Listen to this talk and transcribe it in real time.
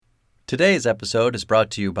Today's episode is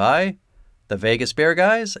brought to you by the Vegas Bear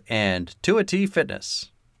Guys and 2T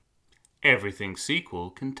Fitness. Everything sequel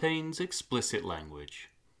contains explicit language.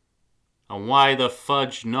 And why the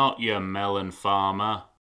fudge not, you melon farmer?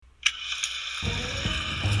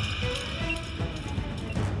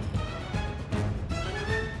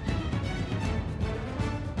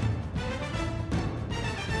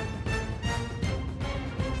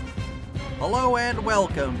 Hello and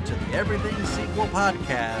welcome to the Everything Sequel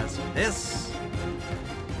Podcast. This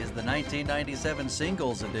is the 1997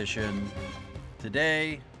 Singles Edition.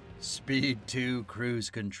 Today, Speed 2 Cruise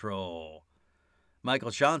Control. Michael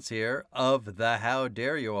Shantz here of the How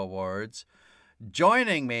Dare You Awards.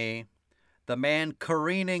 Joining me, the man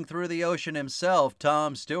careening through the ocean himself,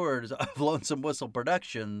 Tom Stewart of Lonesome Whistle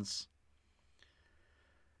Productions.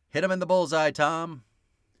 Hit him in the bullseye, Tom.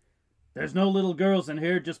 There's no little girls in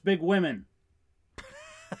here, just big women.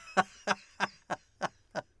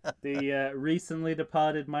 The recently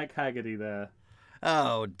departed Mike Haggerty there.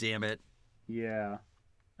 Oh, damn it. Yeah.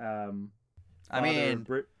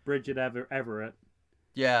 Bridget Everett.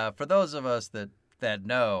 Yeah, for those of us that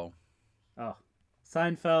know. Oh.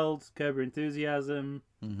 Seinfeld, Curb Your Enthusiasm.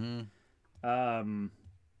 Mm-hmm.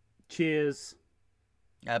 Cheers.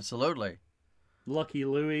 Absolutely. Lucky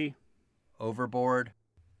Louie. Overboard,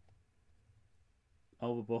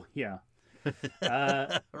 yeah.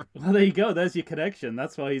 Well, there you go. There's your connection.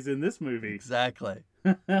 That's why he's in this movie. Exactly.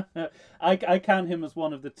 I count him as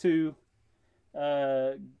one of the two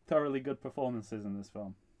thoroughly good performances in this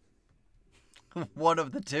film. One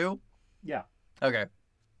of the two? Yeah. Okay.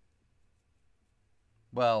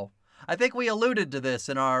 Well, I think we alluded to this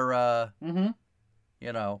in our,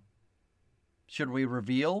 should we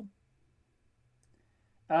reveal?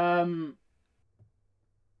 Well,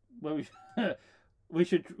 we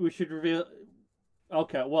should reveal.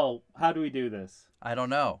 Okay, well, how do we do this? I don't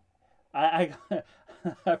know. I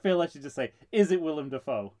feel I should just say, is it Willem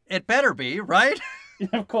Dafoe? It better be, right?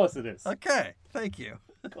 Of course it is. Okay, thank you.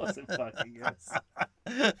 Of course it fucking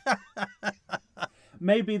is.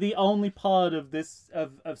 Maybe the only part of this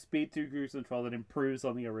of Speed 2 Cruise Control that improves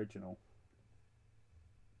on the original.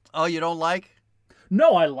 Oh, you don't like?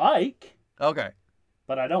 No, I like. Okay.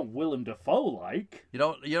 But I don't Willem Dafoe like.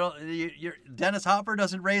 You're Dennis Hopper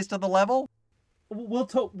doesn't raise to the level? We'll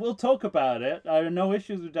talk about it. I have no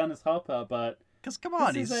issues with Dennis Hopper, but because come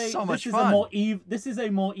on, he's so much fun. This is a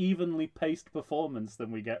more evenly paced performance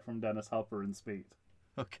than we get from Dennis Hopper in Speed.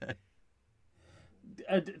 Okay.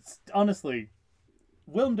 Honestly,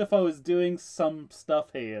 Willem Dafoe is doing some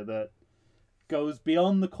stuff here that goes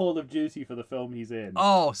beyond the call of duty for the film he's in.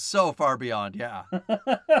 Oh, so far beyond, yeah.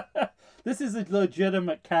 This is a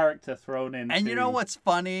legitimate character thrown in. And you know what's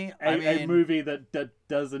funny? A movie that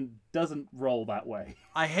doesn't roll that way.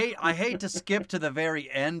 I hate to skip to the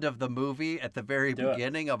very end of the movie at the very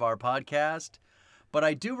beginning of our podcast, but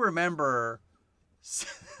I do remember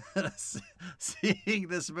seeing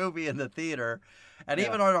this movie in the theater, and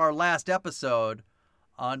even on our last episode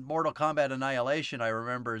on Mortal Kombat Annihilation, I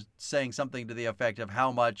remember saying something to the effect of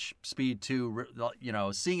how much Speed 2,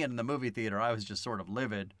 seeing it in the movie theater, I was just sort of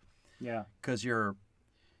livid. Yeah. Because your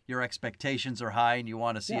expectations are high and you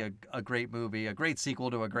want to see a great movie, a great sequel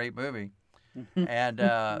to a great movie. And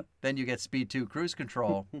then you get Speed 2 Cruise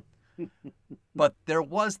Control. But there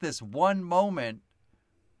was this one moment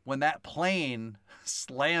when that plane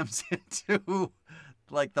slams into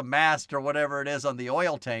like the mast or whatever it is on the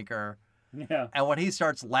oil tanker. Yeah. And when he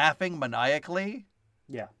starts laughing maniacally,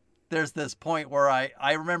 there's this point where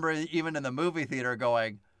I remember even in the movie theater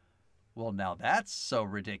going, well, now that's so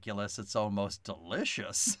ridiculous, it's almost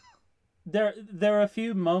delicious. There are a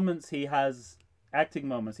few moments acting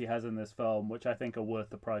moments he has in this film, which I think are worth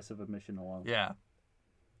the price of admission alone. Yeah.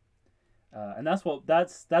 And that's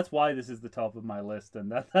why this is the top of my list,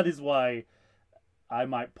 and that is why I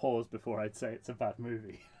might pause before I'd say it's a bad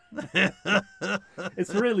movie.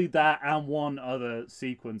 It's really that and one other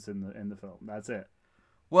sequence in the film. That's it.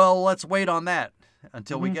 Well, let's wait on that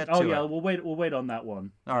until we get to it. Oh yeah, we'll wait on that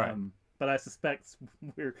one. All right. But I suspect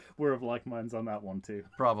we're of like minds on that one too.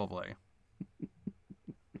 Probably.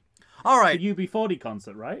 All right. The UB40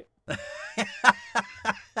 concert, right?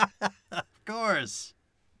 Of course.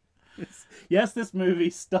 Yes, this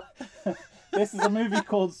movie This is a movie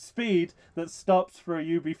called Speed that stops for a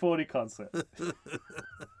UB40 concert.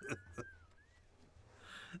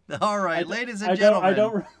 All right, ladies and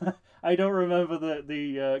gentlemen. I don't remember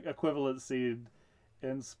the equivalent scene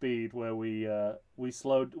in Speed where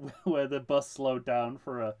where the bus slowed down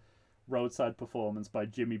for a roadside performance by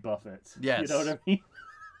Jimmy Buffett. Yes. You know what I mean?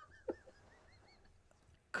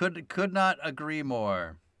 Could not agree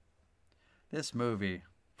more. This movie,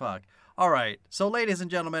 Fuck. All right. So, ladies and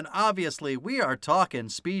gentlemen, obviously we are talking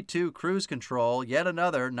Speed 2 Cruise Control, yet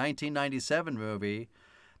another 1997 movie.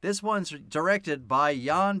 This one's directed by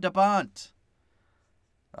Jan de Bont.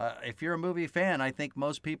 If you're a movie fan, I think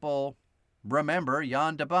most people remember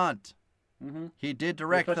Jan de Bont. Mm-hmm. He did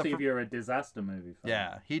direct especially if you're a disaster movie fan.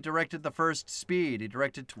 Yeah, he directed the first Speed. He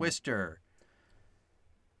directed Twister.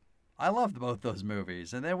 I loved both those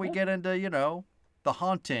movies. And then we get into, The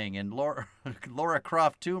Haunting and Lara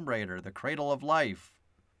Croft Tomb Raider, The Cradle of Life.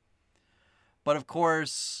 But of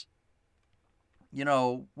course,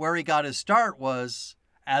 where he got his start was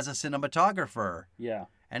as a cinematographer. Yeah.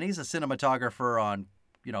 And he's a cinematographer on,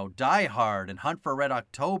 Die Hard and Hunt for Red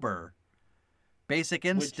October, Basic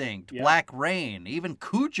Instinct, Black Rain, even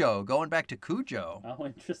Cujo, going back to Cujo. Oh,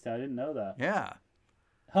 interesting. I didn't know that. Yeah.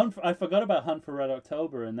 I forgot about Hunt for Red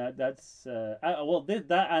October, and that's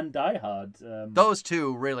that and Die Hard. Those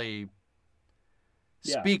two really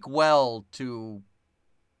speak well to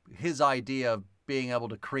his idea of being able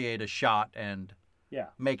to create a shot and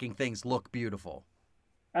making things look beautiful.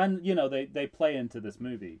 And they play into this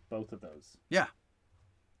movie, both of those. Yeah.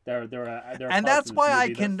 There and that's why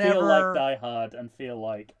I can never feel like Die Hard and feel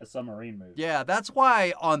like a submarine movie. Yeah, that's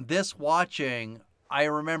why on this watching, I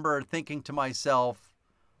remember thinking to myself,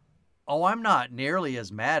 "Oh, I'm not nearly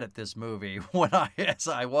as mad at this movie as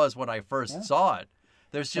I was when I first saw it.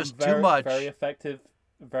 There's just too much." Very effective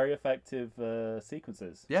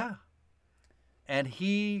sequences. Yeah, and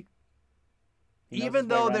even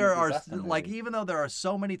though there are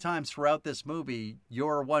so many times throughout this movie,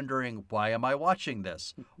 you're wondering, why am I watching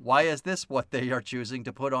this? Why is this what they are choosing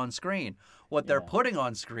to put on screen? What they're putting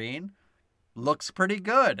on screen looks pretty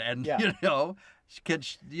good, and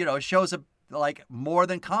shows more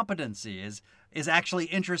than competency. Is actually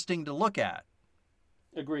interesting to look at.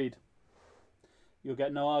 Agreed. You'll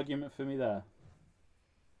get no argument for me there.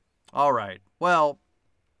 All right. Well,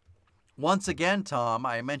 once again, Tom,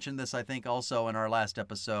 I mentioned this, I think, also in our last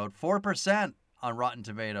episode, 4% on Rotten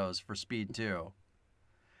Tomatoes for Speed 2.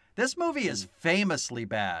 This movie is famously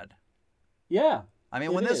bad. Yeah. I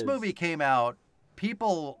mean, when this movie came out,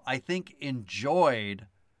 people, I think, enjoyed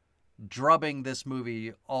drubbing this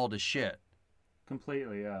movie all to shit.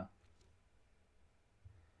 Completely, yeah.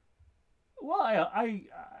 Well, I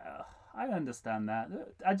understand that.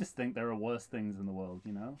 I just think there are worse things in the world,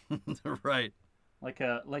 Right. Like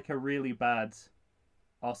a really bad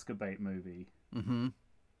Oscar bait movie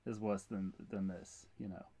is worse than this,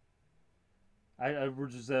 I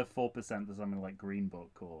would reserve 4% for something like Green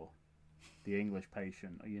Book or The English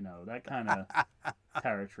Patient, that kind of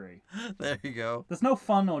territory. There you go. There's no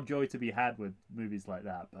fun or joy to be had with movies like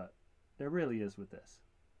that, but there really is with this.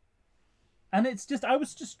 And it's just, I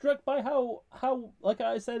was just struck by how like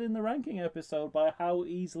I said in the ranking episode, by how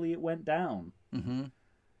easily it went down. Mm-hmm.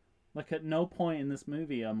 Like, at no point in this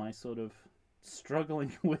movie am I sort of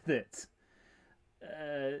struggling with it.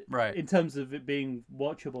 Right. In terms of it being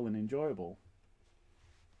watchable and enjoyable.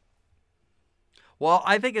 Well,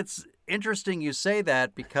 I think it's interesting you say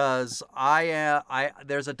that, because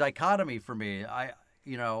there's a dichotomy for me.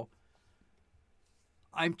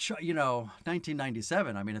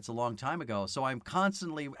 1997, I mean, it's a long time ago. So I'm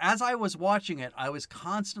constantly, as I was watching it, I was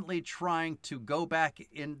constantly trying to go back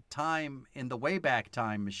in time, in the Wayback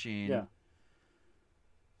Time machine,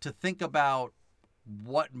 to think about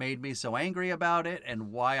what made me so angry about it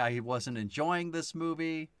and why I wasn't enjoying this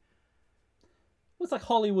movie. It's like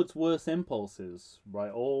Hollywood's worst impulses,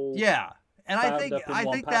 right? All and I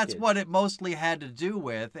think that's what it mostly had to do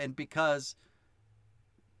with, and because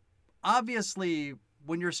obviously,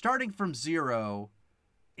 when you're starting from zero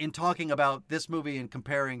in talking about this movie and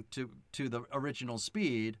comparing to the original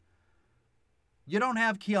Speed, you don't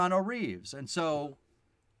have Keanu Reeves. And so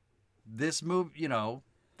this movie's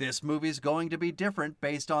going to be different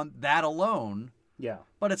based on that alone. Yeah.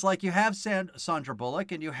 But it's like you have Sandra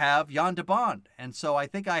Bullock and you have Jan de Bont. And so I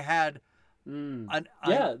think I had...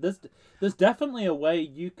 there's definitely a way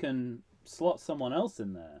you can slot someone else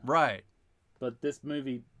in there. Right. But this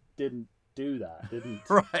movie didn't do that.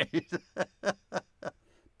 Right.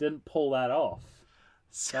 Didn't pull that off.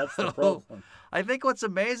 That's the problem. I think what's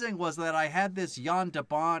amazing was that I had this Jan de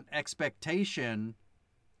Bont expectation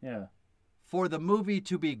for the movie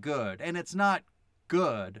to be good. And it's not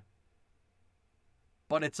good,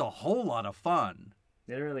 but it's a whole lot of fun.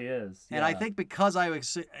 It really is. And I think because I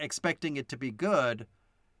was expecting it to be good,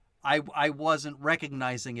 I wasn't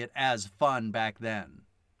recognizing it as fun back then.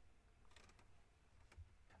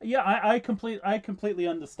 Yeah, I completely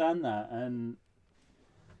understand that, and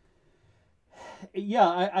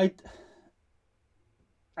I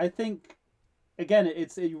think again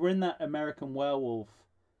we're in that American Werewolf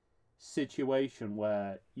situation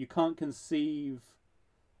where you can't conceive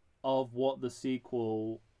of what the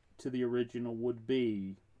sequel to the original would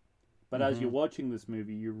be, but as you're watching this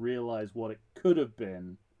movie, you realize what it could have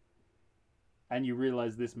been, and you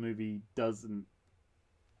realize this movie doesn't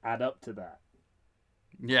add up to that.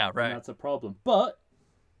 Yeah, right. And that's a problem. But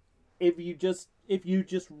if you just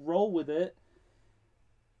roll with it,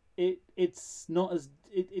 it's not as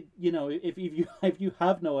you know, if you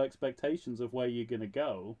have no expectations of where you're gonna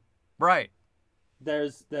go, right?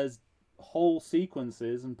 There's whole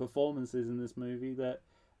sequences and performances in this movie that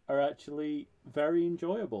are actually very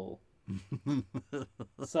enjoyable.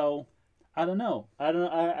 So I don't know.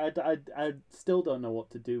 I still don't know what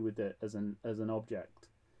to do with it as an object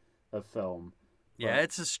of film. Yeah, but,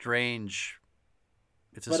 it's a strange.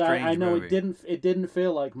 It's a but strange I know movie. it didn't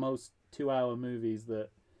feel like most 2-hour movies that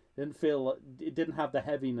it didn't have the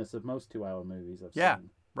heaviness of most 2-hour movies I've seen.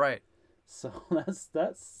 Right. So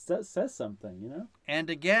that says something, you know. And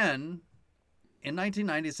again, in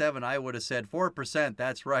 1997, I would have said 4%.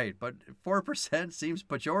 That's right, but 4% seems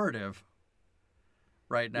pejorative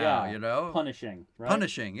right now. Yeah, you know, punishing. Right?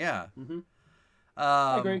 Punishing. Yeah. Mm-hmm.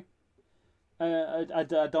 I agree. I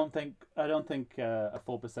don't think a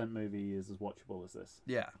 4% movie is as watchable as this.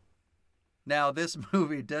 Yeah. Now this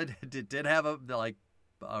movie did have a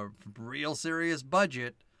real serious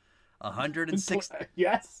budget, 160.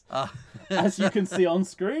 Yes. As you can see on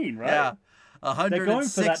screen, right? Yeah.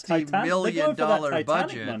 $160 million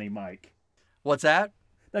budget. Money, Mike. What's that?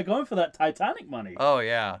 They're going for that Titanic money. Oh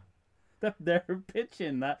yeah. They're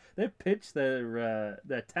pitching that. They pitched their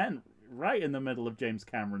tent right in the middle of James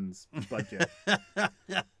Cameron's budget.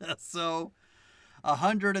 So,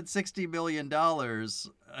 $160 million.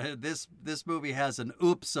 This movie has an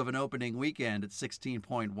oops of an opening weekend at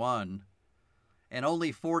 16.1, and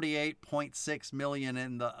only 48.6 million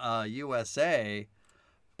in the USA,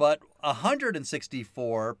 but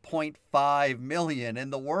 164.5 million in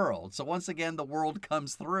the world. So once again, the world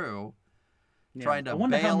comes through, trying to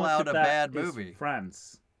bail out a bad movie.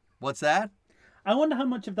 France. What's that? I wonder how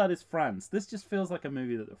much of that is France. This just feels like a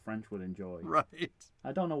movie that the French would enjoy. Right.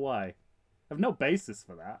 I don't know why. I have no basis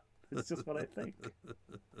for that. It's just what I think.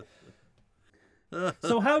 I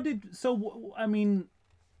mean,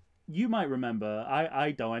 you might remember.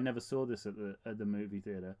 I don't. I never saw this at the movie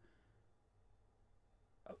theater.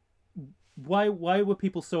 Why were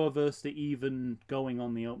people so averse to even going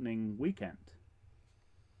on the opening weekend?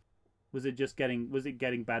 Was it getting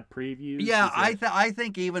bad previews? Yeah, I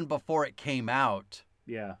think even before it came out,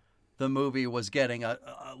 yeah, the movie was getting a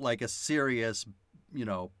serious,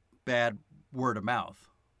 bad word of mouth.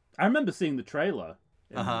 I remember seeing the trailer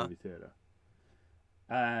in the movie theater.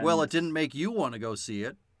 Well, it didn't make you want to go see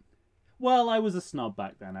it. Well, I was a snob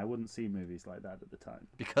back then. I wouldn't see movies like that at the time.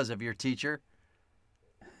 Because of your teacher?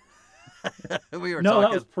 We were no,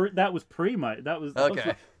 talking... that was pre my... That was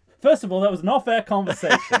okay. First of all, that was an off-air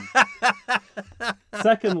conversation.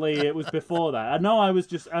 Secondly, it was before that. I know I was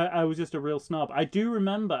just a real snob. I do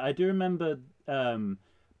remember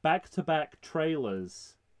back-to-back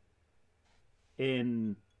trailers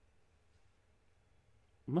in...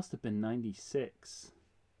 must have been 96.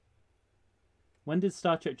 When did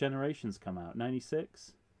Star Trek Generations come out?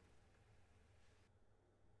 96?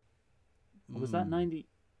 Was that 90?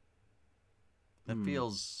 That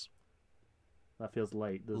feels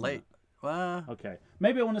late, doesn't late. it? Well, okay.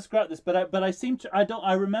 Maybe I want to scrap this, but I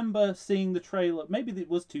remember seeing the trailer. Maybe it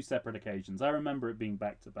was two separate occasions. I remember it being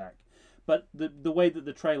back to back. But the way that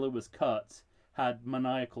the trailer was cut had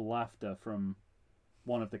maniacal laughter from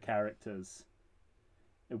one of the characters.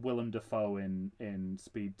 Willem Dafoe in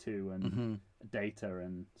Speed 2 and Data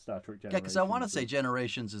and Star Trek Generations. Yeah, because I want to say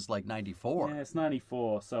Generations is like 94. Yeah, it's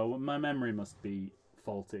 94, so my memory must be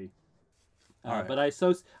faulty. Right. But I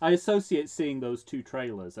associate seeing those two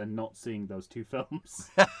trailers and not seeing those two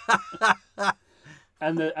films.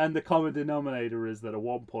 and the common denominator is that at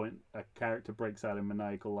one point a character breaks out in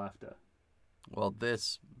maniacal laughter. Well,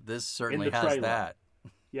 this certainly has trailer. that.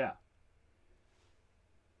 Yeah.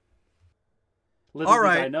 Little All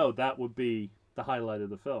right. did I know that would be the highlight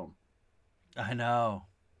of the film. I know.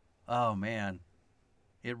 Oh man,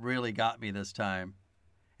 it really got me this time,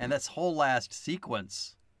 and this whole last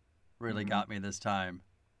sequence really got me this time.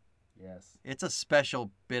 Yes. It's a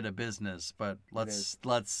special bit of business, but let's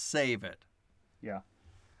save it. Yeah.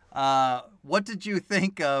 What did you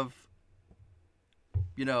think of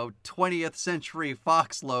 20th Century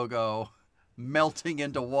Fox logo melting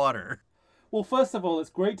into water? Well, first of all, it's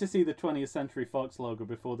great to see the 20th Century Fox logo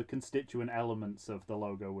before the constituent elements of the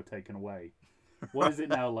logo were taken away. What is it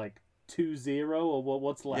now, like 2-0 or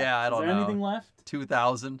what's left? Yeah, I don't know. Is there anything left?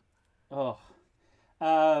 2000. Oh.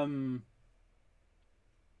 Yeah,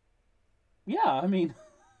 I mean,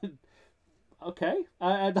 okay.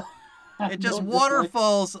 It just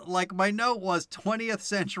waterfalls, like my note was 20th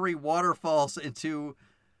century waterfalls into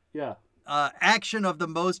action of the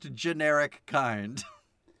most generic kind.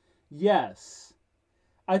 Yes.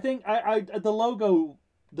 I think the logo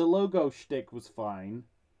shtick was fine.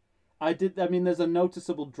 I mean, there's a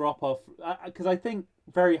noticeable drop off because I think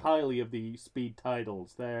very highly of the Speed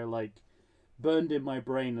titles. They're like burned in my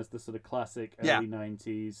brain as the sort of classic early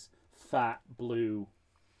 90s fat blue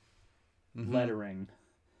lettering.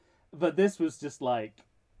 But this was just like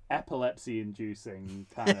epilepsy inducing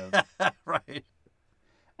kind of. Right.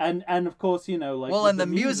 And of course, you know, like... Well, and the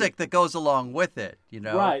music that goes along with it, you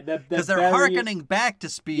know? Right. Because they're hearkening back to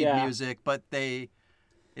Speed music, but it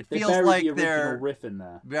feels like the they're... original riff in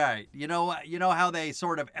there. Right. You know how they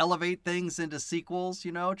sort of elevate things into sequels,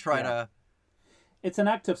 you know? Try to... It's an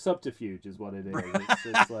act of subterfuge is what it is.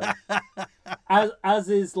 It's like... as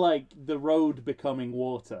is like the road becoming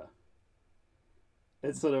water.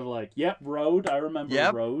 It's sort of like, yep, road. I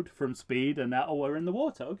remember road from Speed, and now we're in the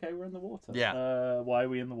water. Okay, we're in the water. Yeah. Why are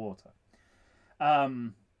we in the water? But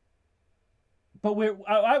we're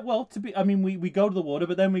well to be. I mean, we go to the water,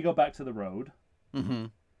 but then we go back to the road. Mm-hmm.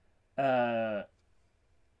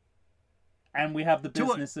 And we have the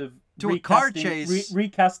business of a car chase,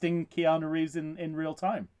 recasting Keanu Reeves in real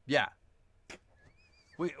time. Yeah.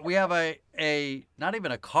 We have a not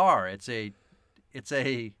even a car. It's a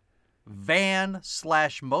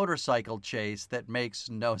van/motorcycle chase that makes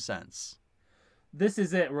no sense. This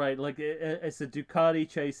is it, right? Like it's a Ducati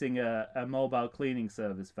chasing a mobile cleaning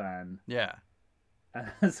service van. Yeah.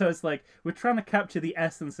 So it's like we're trying to capture the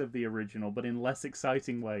essence of the original, but in less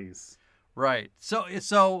exciting ways. Right. So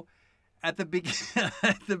at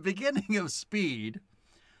the beginning of Speed,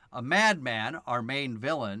 a madman, our main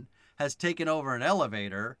villain, has taken over an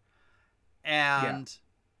elevator, and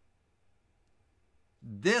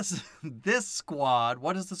this squad,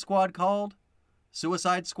 what is the squad called?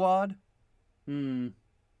 Suicide Squad?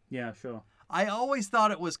 Yeah, sure. I always thought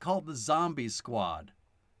it was called the Zombie Squad.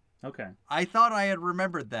 Okay. I thought I had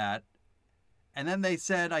remembered that. And then they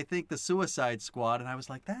said, I think the Suicide Squad, and I was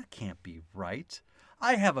like, that can't be right.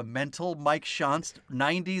 I have a mental Mike Shantz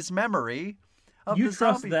 90s memory of you the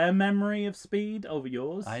trust zombie. their memory of Speed over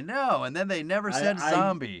yours? I know, and then they never said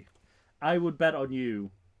zombie. I would bet on you.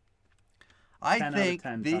 I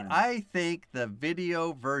think the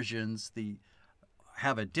video versions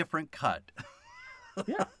have a different cut.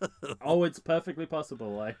 Yeah. Oh, it's perfectly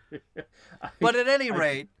possible. But at any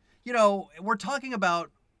rate, you know, we're talking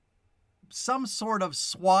about some sort of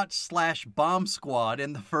SWAT/bomb squad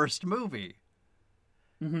in the first movie.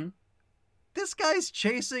 Mm-hmm. This guy's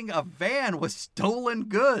chasing a van with stolen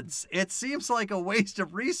goods. It seems like a waste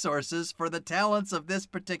of resources for the talents of this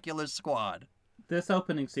particular squad. This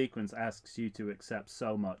opening sequence asks you to accept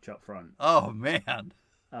so much up front. Oh, man.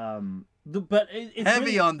 But it's heavy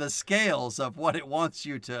really on the scales of what it wants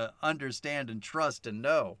you to understand and trust and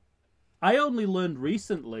know. I only learned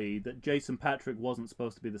recently that Jason Patric wasn't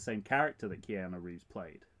supposed to be the same character that Keanu Reeves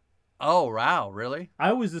played. Oh, wow, really? I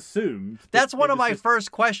always assumed... That's one of my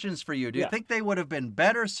first questions for you. Do you think they would have been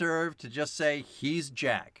better served to just say, he's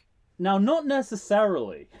Jack? Now, not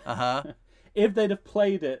necessarily. Uh-huh. If they'd have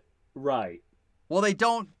played it right. Well, they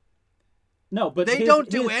don't... No, but... They don't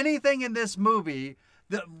do anything in this movie...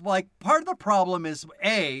 part of the problem is,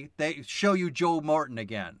 A, they show you Joe Morton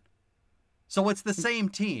again. So it's the same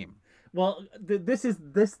team. Well, this...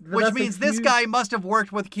 Which means this guy must have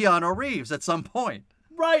worked with Keanu Reeves at some point.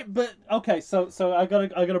 Right, but okay, so I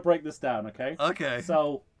gotta break this down, okay? Okay.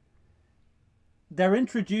 So they're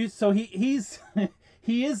introduced. So he's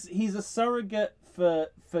a surrogate for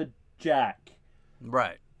Jack.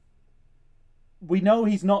 Right. We know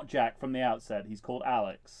he's not Jack from the outset. He's called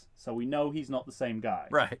Alex, so we know he's not the same guy.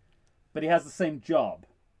 Right. But he has the same job,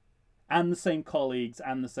 and the same colleagues,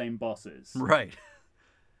 and the same bosses. Right.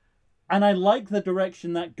 And I like the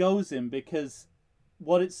direction that goes in because.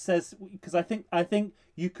 What it says, because I think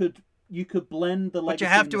you could blend the legacy. But you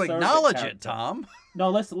have and to the acknowledge character. it, Tom. No,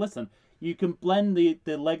 listen. You can blend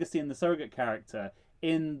the legacy and the surrogate character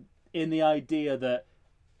in the idea that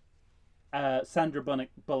Sandra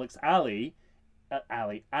Bullock's Annie,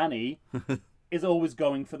 is always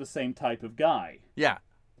going for the same type of guy. Yeah.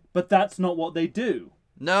 But that's not what they do.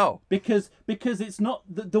 No. Because it's not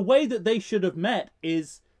the way that they should have met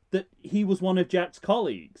is that he was one of Jack's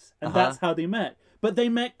colleagues, and that's how they met. But they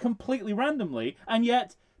met completely randomly, and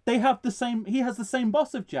yet they have the same. He has the same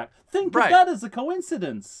boss of Jack. Think of that as a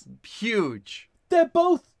coincidence. Huge. They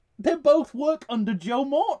both work under Joe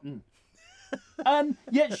Morton. And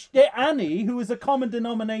yet Annie, who is a common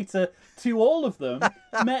denominator to all of them,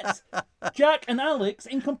 met Jack and Alex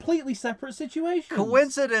in completely separate situations.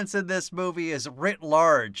 Coincidence in this movie is writ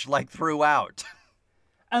large, like throughout.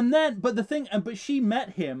 And then, but she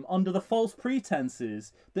met him under the false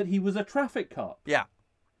pretenses that he was a traffic cop. Yeah.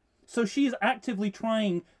 So she's actively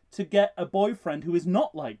trying to get a boyfriend who is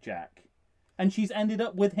not like Jack. And she's ended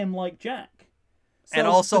up with him like Jack. So and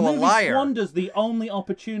also the a movie liar. squanders the only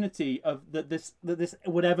opportunity of that this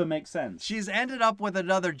would ever make sense. She's ended up with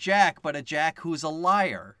another Jack, but a Jack who's a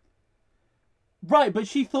liar. Right, but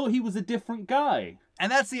she thought he was a different guy.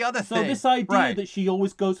 And that's the other thing. So this idea right. that she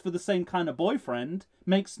always goes for the same kind of boyfriend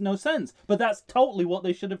makes no sense. But that's totally what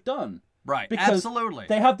they should have done. Right, because absolutely.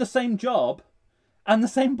 They have the same job and the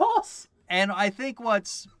same boss. And I think what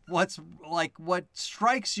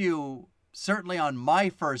strikes you, certainly on my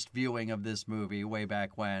first viewing of this movie way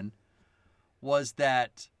back when, was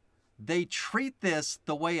that they treat this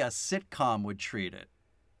the way a sitcom would treat it.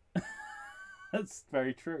 That's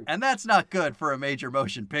very true. And that's not good for a major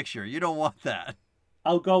motion picture. You don't want that.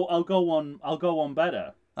 I'll go on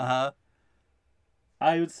better. Uh-huh.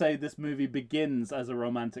 I would say this movie begins as a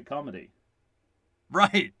romantic comedy.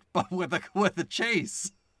 Right, but with a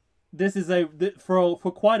chase. This is for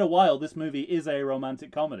quite a while this movie is a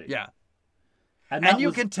romantic comedy. Yeah. And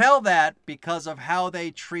you can tell that because of how they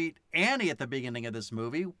treat Annie at the beginning of this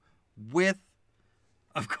movie with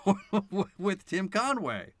Tim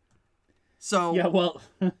Conway. So yeah, well,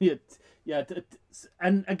 yeah,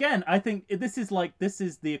 and again, I think this is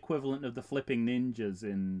the equivalent of the flipping ninjas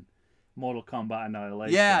in Mortal Kombat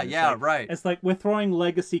Annihilation. Yeah, right. It's like we're throwing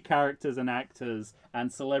legacy characters and actors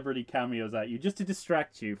and celebrity cameos at you just to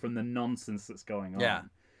distract you from the nonsense that's going on. Yeah.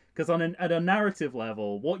 Because at a narrative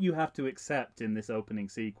level, what you have to accept in this opening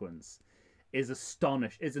sequence is an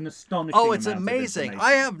astonishing. Oh, it's amount of amazing.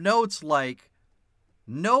 information. I have notes like,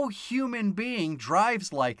 no human being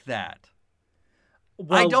drives like that.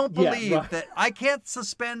 Well, I don't believe right. that. I can't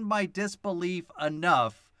suspend my disbelief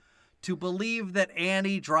enough to believe that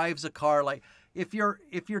Annie drives a car like. If you're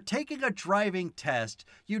taking a driving test,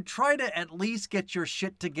 you try to at least get your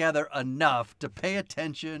shit together enough to pay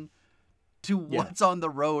attention to what's on the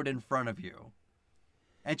road in front of you.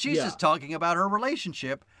 And she's just talking about her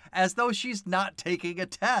relationship as though she's not taking a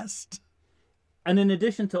test. And in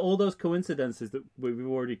addition to all those coincidences that we've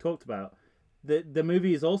already talked about, the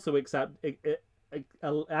movie is also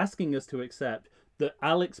asking us to accept that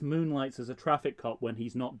Alex moonlights as a traffic cop when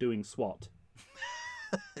he's not doing SWAT.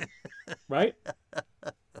 Right?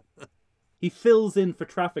 He fills in for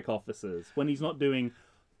traffic officers when he's not doing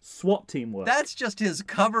SWAT team work. That's just his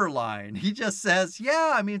cover line. He just says,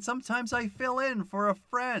 yeah, I mean, sometimes I fill in for a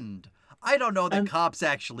friend. I don't know that cops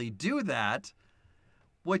actually do that,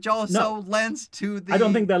 which also lends to the... I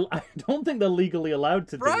don't think they're legally allowed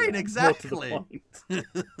to do that. Right, exactly.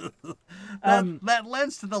 That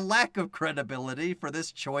lends to the lack of credibility for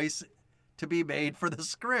this choice to be made for the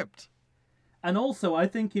script. And also, I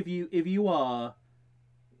think if you are...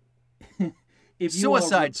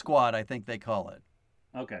 Suicide Squad, I think they call it.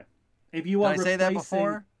 Okay. If you are Did I say that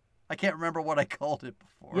before? I can't remember what I called it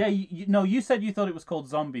before. Yeah, you said you thought it was called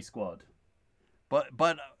Zombie Squad.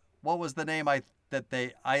 But what was the name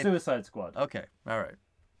Suicide Squad. Okay, all right.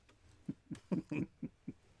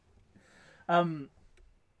 And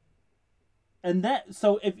that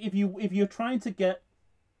if you're trying to get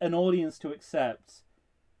an audience to accept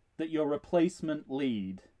that your replacement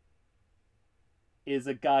lead is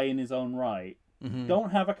a guy in his own right,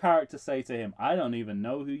 don't have a character say to him, I don't even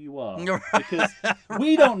know who you are. Because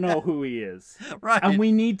we don't know who he is. Right. And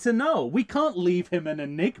we need to know. We can't leave him an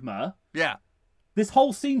enigma. Yeah. This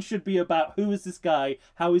whole scene should be about who is this guy,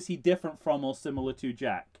 how is he different from or similar to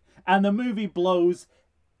Jack. And the movie blows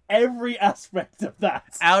every aspect of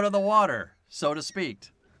that out of the water, so to speak.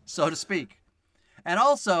 And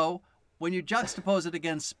also, when you juxtapose it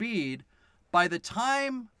against Speed, by the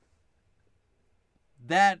time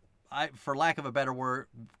that, for lack of a better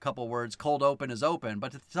couple words, cold open is open,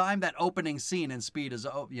 but at the time that opening scene in Speed is,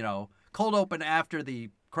 cold open after the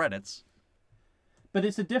credits. But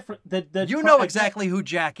it's a different... You know exactly who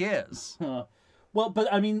Jack is. Well, but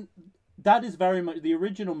I mean, that is very much... The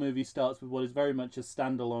original movie starts with what is very much a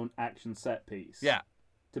standalone action set piece. Yeah.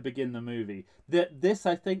 To begin the movie.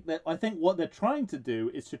 I think what they're trying to do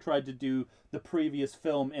is to try to do the previous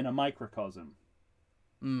film in a microcosm.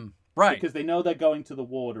 Right. Because they know they're going to the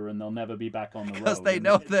water and they'll never be back on the road. Because they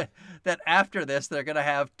know that after this, they're going to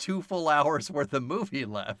have 2 full hours worth of movie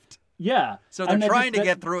left. Yeah. So they're trying to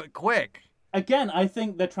get through it quick. Again, I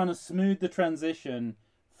think they're trying to smooth the transition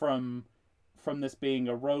from this being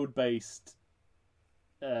a road-based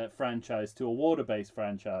franchise to a water-based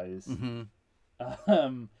franchise.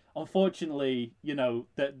 Mm-hmm. Unfortunately,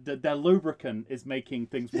 their lubricant is making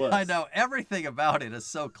things worse. I know everything about it is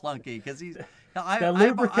so clunky because he's. Their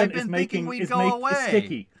lubricant I've been is thinking making we'd is go make, away. is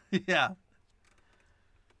sticky. Yeah.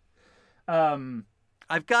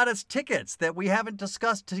 I've got us tickets that we haven't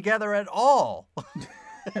discussed together at all.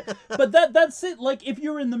 But that's it. Like, if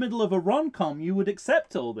you're in the middle of a rom-com, you would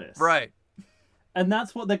accept all this. Right. And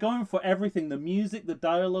that's what they're going for. Everything. The music, the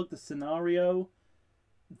dialogue, the scenario.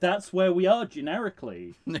 That's where we are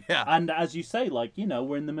generically. Yeah. And as you say, like,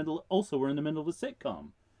 we're in the middle of a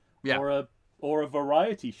sitcom. Yeah. Or a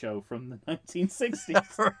variety show from the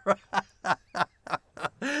 1960s.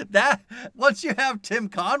 That once you have Tim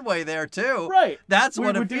Conway there too, Right. That's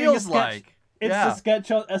what it feels like. It's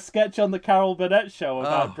a sketch on the Carol Burnett show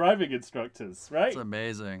about driving instructors, right? It's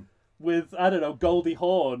amazing. With, I don't know, Goldie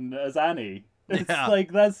Hawn as Annie. It's Yeah.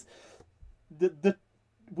 like that's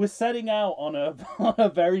we're setting out on a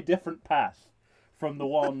very different path from the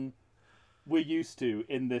one we're used to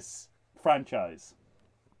in this franchise.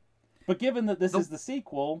 But given that this is the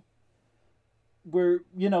sequel,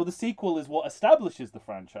 the sequel is what establishes the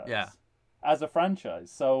franchise as a franchise.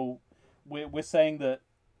 So we're saying that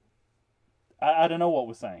I don't know what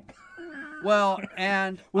we're saying. Well,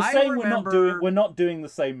 and we're saying we're not doing the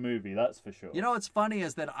same movie. That's for sure. What's funny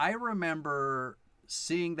is that I remember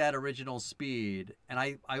seeing that original Speed, and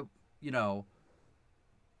I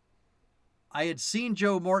had seen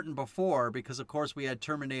Joe Morton before because, of course, we had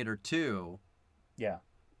Terminator 2. Yeah.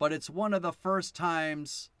 But it's one of the first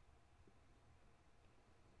times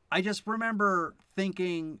I just remember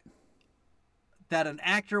thinking that an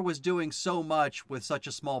actor was doing so much with such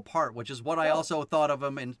a small part, which is what I also thought of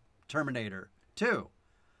him in Terminator 2.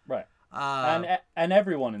 Right. And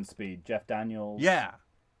everyone in Speed, Jeff Daniels. Yeah.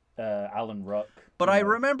 Alan Ruck. But I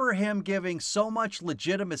remember him giving so much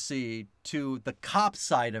legitimacy to the cop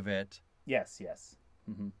side of it. Yes.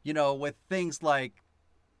 Mm-hmm. With things like,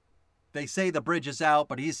 they say the bridge is out,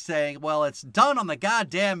 but he's saying, well, it's done on the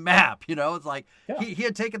goddamn map. It's like he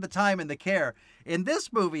had taken the time and the care. In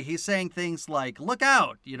this movie, he's saying things like, look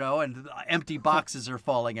out, and empty boxes are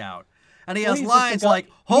falling out. And he has lines like,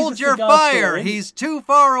 hold your fire, he's too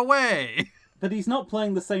far away. But he's not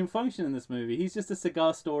playing the same function in this movie. He's just a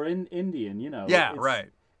cigar store Indian, Yeah, right.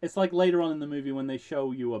 It's like later on in the movie when they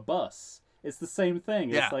show you a bus. It's the same thing.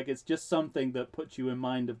 Yeah. It's like it's just something that puts you in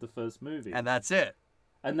mind of the first movie. And that's it.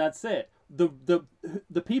 The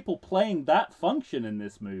people playing that function in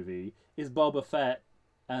this movie is Boba Fett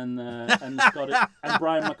and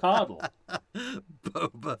Brian McArdle.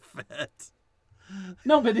 Boba Fett.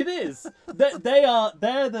 No, but it is. They're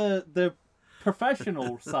the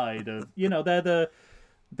professional side of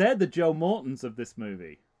they're the Joe Mortons of this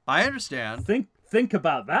movie. I understand. Think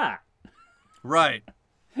about that. Right.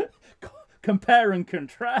 Compare and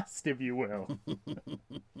contrast, if you will.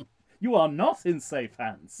 You are not in safe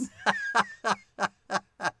hands.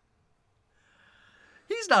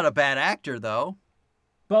 He's not a bad actor, though.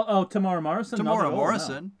 But Tamara Morrison.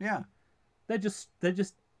 No. Yeah. They're just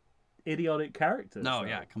idiotic characters. No, so.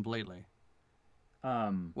 Yeah, completely.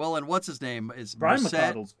 Well, and what's his name is Brian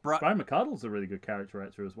McArdle's. Brian McArdle's a really good character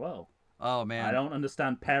actor as well. Oh man, I don't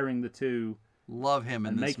understand pairing the two. Love him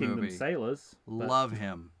in this movie. Making them sailors. Love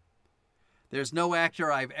him. There's no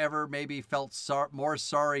actor I've ever maybe felt more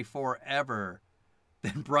sorry for ever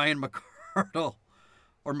than Brian McArdle.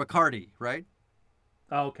 Or McCarty, right?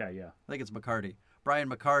 Oh, okay, yeah. I think it's McCarty. Brian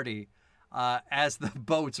McCarty, as the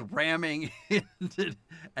boat's ramming into,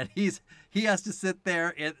 and he has to sit there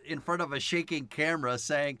in front of a shaking camera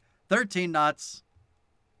saying 13 knots,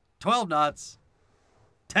 12 knots,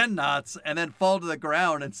 10 knots, and then fall to the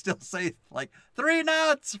ground and still say like 3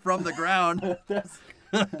 knots from the ground.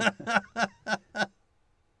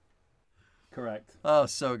 Correct. Oh,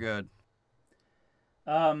 so good.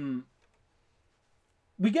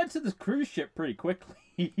 We get to the cruise ship pretty quickly.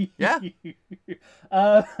 Yeah.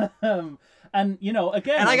 And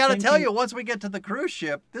again, and I got to tell you, once we get to the cruise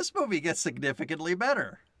ship, this movie gets significantly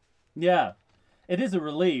better. Yeah, it is a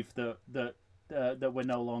relief that we're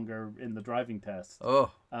no longer in the driving test.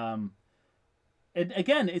 Oh. And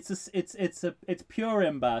again, it's pure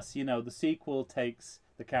imbas. The sequel takes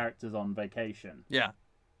the characters on vacation. Yeah.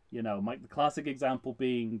 The classic example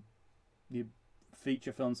being the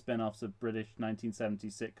feature film spin-offs of British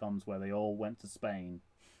 1970s sitcoms where they all went to Spain.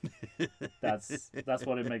 That's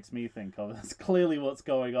what it makes me think of. That's clearly what's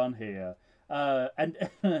going on here. And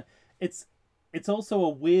it's also a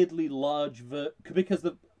weirdly large because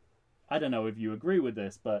I don't know if you agree with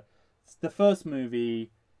this, but the first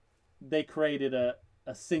movie they created a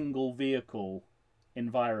single vehicle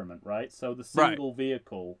environment, right? So the Right. single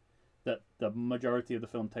vehicle that the majority of the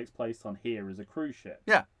film takes place on here is a cruise ship.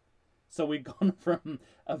 Yeah. So we've gone from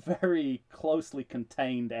a very closely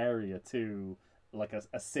contained area to like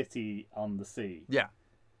a city on the sea. Yeah.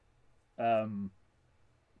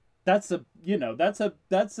 That's an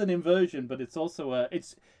inversion, but it's also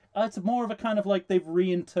it's more of a kind of like they've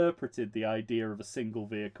reinterpreted the idea of a single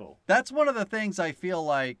vehicle. That's one of the things I feel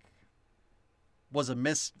like was a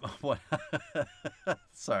what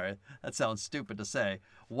sorry, that sounds stupid to say.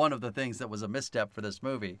 One of the things that was a misstep for this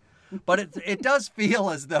movie. But it does feel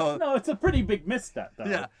as though No, it's a pretty big misstep though.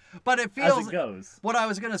 Yeah. But it feels as it goes. What I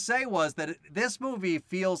was going to say was that this movie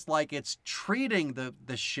feels like it's treating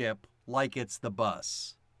the ship like it's the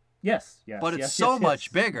bus. Yes, But it's so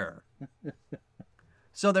much bigger.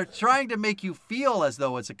 So they're trying to make you feel as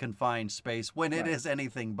though it's a confined space when it is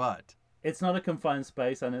anything but. It's not a confined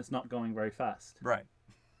space, and it's not going very fast. Right.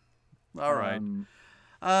 All right.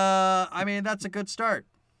 I mean, that's a good start.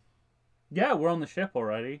 Yeah, we're on the ship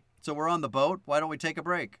already. So we're on the boat. Why don't we take a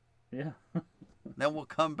break? Yeah. Then we'll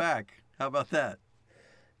come back. How about that?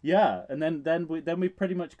 Yeah, and then we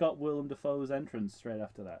pretty much got Willem Dafoe's entrance straight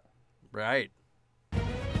after that. Right.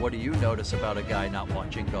 What do you notice about a guy not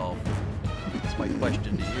watching golf? That's my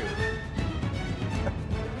question to you.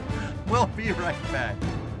 We'll be right back.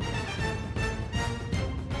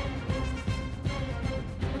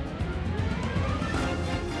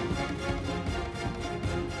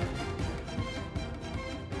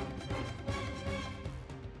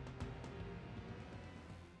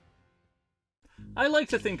 I like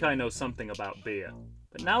to think I know something about beer,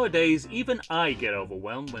 but nowadays even I get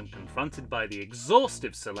overwhelmed when confronted by the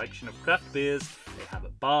exhaustive selection of craft beers they have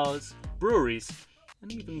at bars, breweries,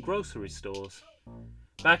 and even grocery stores.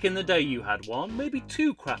 Back in the day you had one, maybe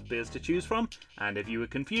two craft beers to choose from, and if you were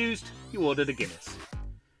confused, you ordered a Guinness.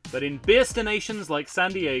 But in beerstinations like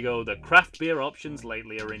San Diego, the craft beer options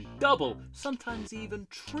lately are in double, sometimes even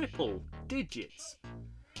triple digits.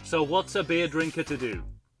 So what's a beer drinker to do?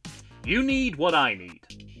 You need what I need,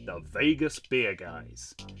 the Vegas Beer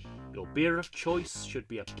Guys. Your beer of choice should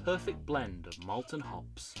be a perfect blend of malt and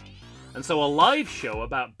hops. And so a live show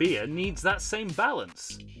about beer needs that same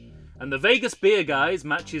balance. And the Vegas Beer Guys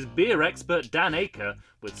matches beer expert Dan Aker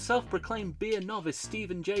with self-proclaimed beer novice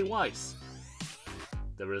Stephen J. Weiss.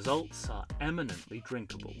 The results are eminently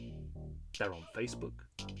drinkable. They're on Facebook,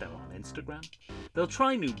 they're on Instagram. They'll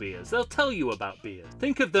try new beers, they'll tell you about beer.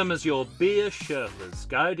 Think of them as your beer Sherpas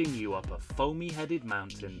guiding you up a foamy-headed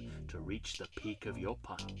mountain to reach the peak of your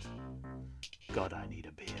pint. God, I need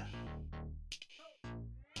a beer.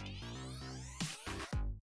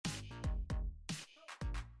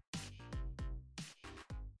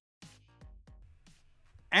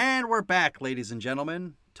 And we're back, ladies and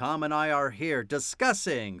gentlemen. Tom and I are here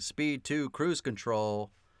discussing Speed 2 Cruise Control,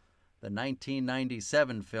 the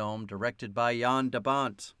 1997 film directed by Jan de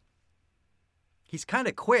Bont. He's kind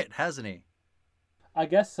of quit, hasn't he? I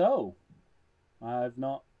guess so. I've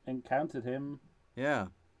not encountered him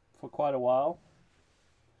for quite a while.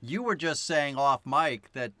 You were just saying off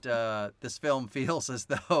mic that this film feels as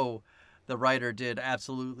though the writer did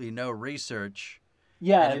absolutely no research.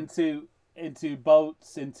 Yeah, into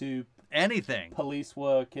boats, into anything, police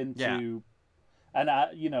work, into and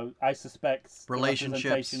I suspect relationships, the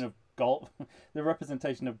representation of golf. The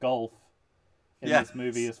representation of golf in this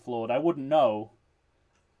movie is flawed. I wouldn't know,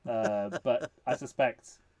 but I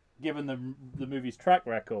suspect, given the movie's track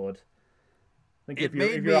record, I think if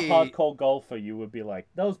you're a hardcore golfer, you would be like,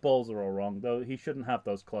 those balls are all wrong. Though he shouldn't have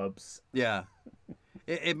those clubs. Yeah,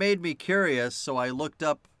 it made me curious, so I looked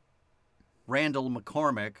up Randall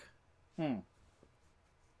McCormick.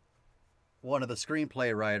 One of the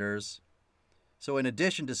screenplay writers. So in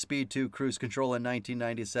addition to Speed 2 Cruise Control in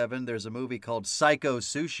 1997, there's a movie called Psycho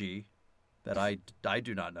Sushi that I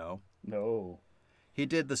do not know. No. He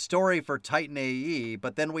did the story for Titan AE,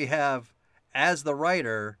 but then we have, as the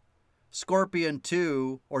writer, Scorpion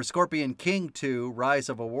 2, or Scorpion King 2, Rise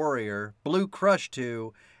of a Warrior, Blue Crush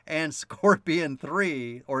 2, and Scorpion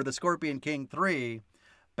 3, or the Scorpion King 3,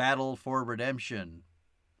 Battle for Redemption.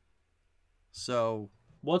 So,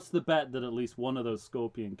 what's the bet that at least one of those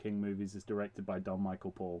Scorpion King movies is directed by Don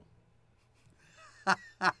Michael Paul?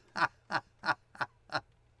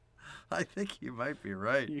 I think you might be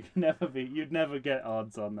right. You'd never get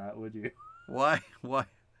odds on that, would you? Why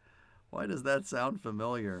does that sound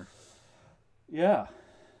familiar? Yeah.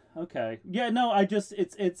 Okay. Yeah, no,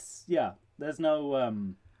 it's there's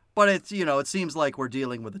no But it's, it seems like we're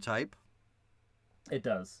dealing with a type. It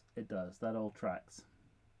does. That all tracks.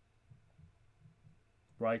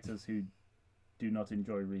 Writers who do not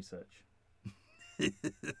enjoy research.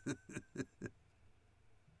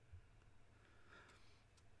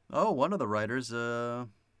 Oh, one of the writers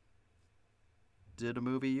did a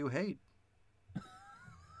movie you hate.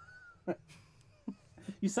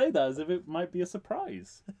 You say that as if it might be a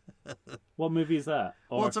surprise. What movie is that?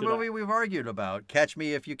 Or Well, it's a movie we've argued about. Catch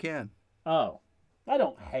Me If You Can. Oh, I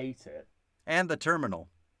don't hate it. And The Terminal.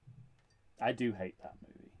 I do hate that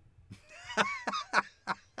movie.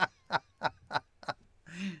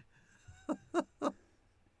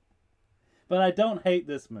 But I don't hate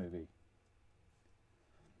this movie.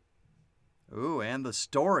 Ooh, and the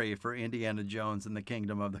story for Indiana Jones and the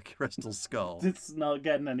Kingdom of the Crystal Skull. It's not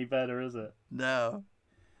getting any better, is it? No.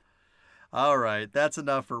 All right, that's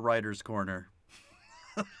enough for Writer's Corner.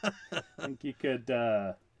 I think you could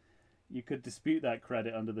dispute that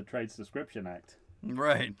credit under the Trade Subscription Act.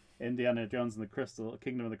 Right. Indiana Jones and the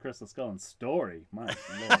Kingdom of the Crystal Skull and story. My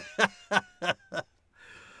Lord.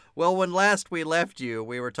 Well, when last we left you,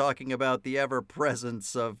 we were talking about the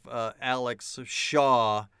ever-presence of Alex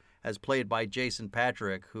Shaw, as played by Jason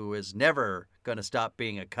Patric, who is never going to stop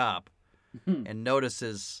being a cop and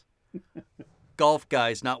notices golf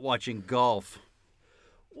guys not watching golf.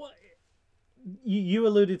 Well, you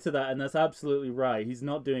alluded to that, and that's absolutely right. He's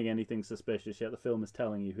not doing anything suspicious, yet the film is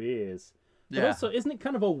telling you who he is. But also, isn't it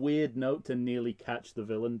kind of a weird note to nearly catch the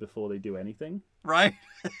villain before they do anything? Right?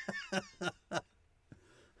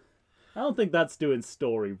 I don't think that's doing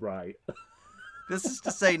story right. This is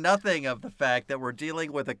to say nothing of the fact that we're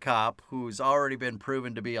dealing with a cop who's already been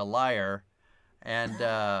proven to be a liar, and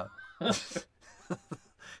and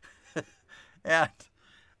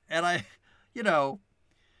I,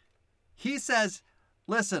 he says,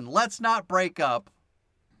 "Listen, let's not break up.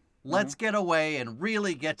 Let's get away and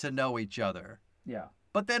really get to know each other." Yeah.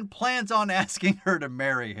 But then plans on asking her to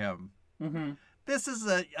marry him. Mm-hmm. This is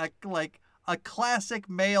a classic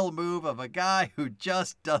male move of a guy who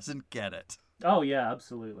just doesn't get it. Oh, yeah,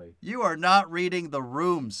 absolutely. You are not reading the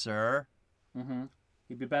room, sir. Mm-hmm.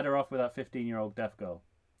 He'd be better off with that 15-year-old deaf girl.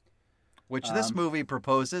 Which this movie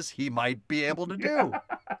proposes he might be able to do.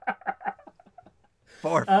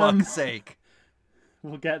 For fuck's sake.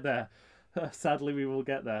 We'll get there. Sadly, we will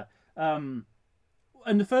get there. And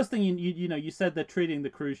the first thing, you said they're treating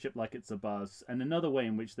the cruise ship like it's a buzz. And another way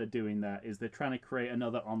in which they're doing that is they're trying to create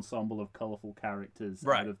another ensemble of colourful characters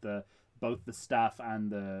out of both the staff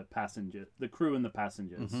and the passenger, the crew and the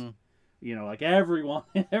passengers. Mm-hmm. Like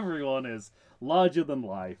everyone is larger than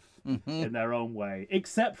life in their own way,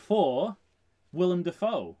 except for Willem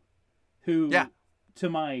Dafoe, who, to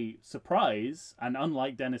my surprise, and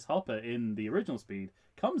unlike Dennis Hopper in the original Speed,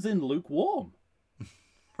 comes in lukewarm.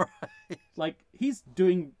 Right. Like, he's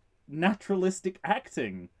doing naturalistic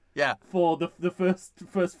acting. Yeah. For the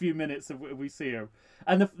first few minutes of we see him,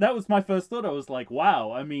 and that was my first thought. I was like,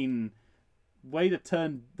 wow. I mean, way to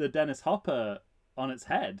turn the Dennis Hopper on its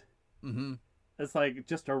head. Mm-hmm. It's like he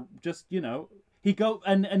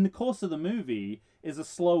and the course of the movie is a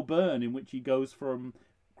slow burn in which he goes from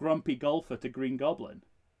grumpy golfer to Green Goblin.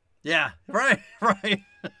 Yeah, right.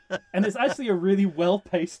 And it's actually a really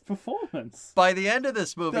well-paced performance. By the end of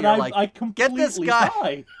this movie, that you're I completely get this guy.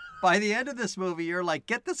 Buy. By the end of this movie, you're like,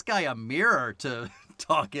 get this guy a mirror to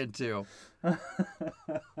talk into. I'm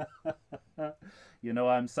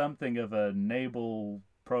something of a naval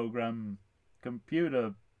program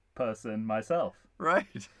computer person myself.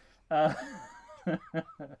 Right. I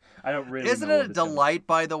don't really. Isn't it a delight,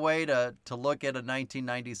 by the way, to look at a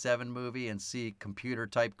 1997 movie and see computer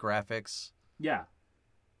type graphics? Yeah.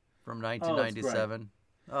 From 1997.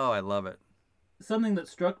 Oh, I love it. Something that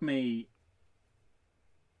struck me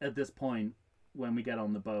at this point when we get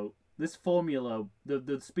on the boat, this formula,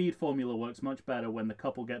 the Speed formula works much better when the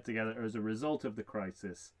couple get together as a result of the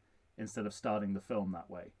crisis instead of starting the film that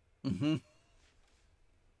way. Mm-hmm.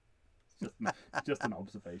 Just an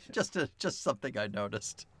observation. Just something I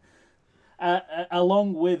noticed.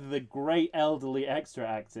 Along with the great elderly extra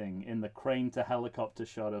acting in the crane to helicopter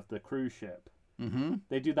shot of the cruise ship. Mm-hmm.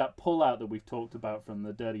 They do that pull-out that we've talked about from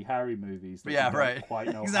the Dirty Harry movies. Yeah, right.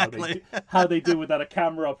 Quite know exactly. how they do without a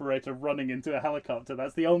camera operator running into a helicopter.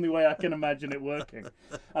 That's the only way I can imagine it working.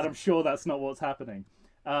 And I'm sure that's not what's happening.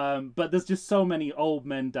 But there's just so many old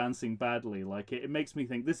men dancing badly. Like, it makes me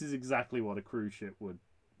think this is exactly what a cruise ship would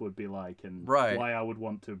be like, and why I would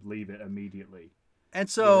want to leave it immediately. And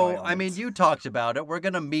so, I mean, you talked about it. We're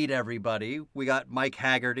going to meet everybody. We got Mike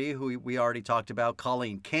Haggerty, who we already talked about.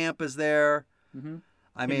 Colleen Camp is there. Mm-hmm.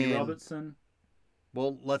 Kenny Robertson.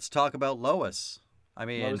 Well, let's talk about Lois. I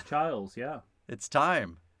mean, Lois Chiles, yeah. It's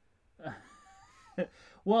time.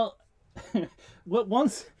 Well, when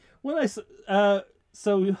I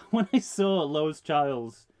saw Lois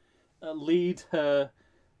Chiles lead her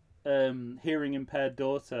hearing impaired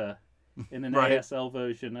daughter in an Right. ASL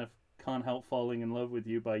version of Can't Help Falling in Love with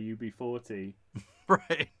You by UB40.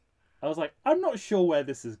 Right. I was like, I'm not sure where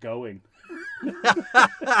this is going.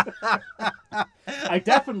 I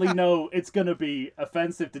definitely know it's going to be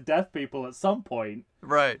offensive to deaf people at some point.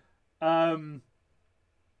 Right. Well,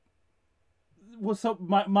 so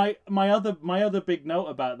my other big note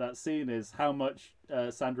about that scene is how much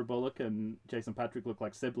Sandra Bullock and Jason Patric look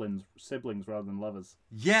like siblings rather than lovers.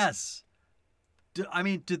 Yes. Do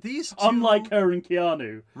these two... Unlike her and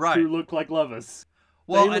Keanu, Right. who look like lovers.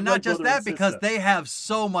 Well, They and look not like just brother that, and because sister. they have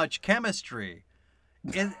so much chemistry.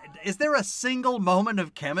 Is there a single moment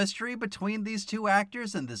of chemistry between these two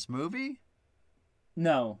actors in this movie?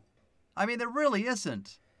 No. There really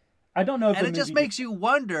isn't. I don't know if And the it just movie makes you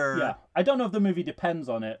wonder... Yeah. I don't know if the movie depends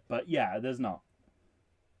on it, but yeah, there's not.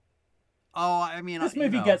 Oh, This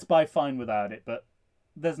movie gets by fine without it, but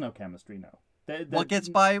there's no chemistry, no. What gets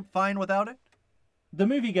by fine without it? The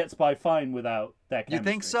movie gets by fine without their chemistry. You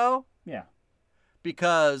think so? Yeah.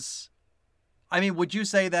 Because, would you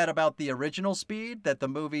say that about the original Speed, that the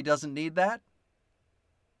movie doesn't need that?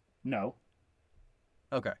 No.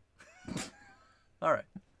 Okay. All right.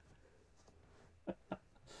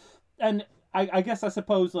 And I guess I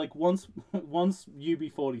suppose, like, once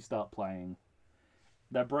UB40 start playing,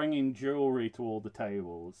 they're bringing jewelry to all the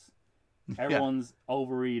tables. Everyone's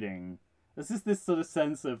overeating. There's just this sort of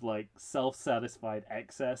sense of, like, self-satisfied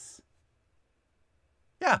excess.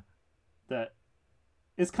 Yeah. That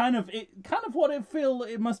is kind of what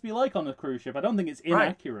it must be like on a cruise ship. I don't think it's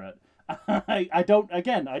inaccurate. Right. I don't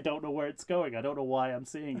know where it's going. I don't know why I'm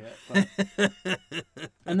seeing it. But...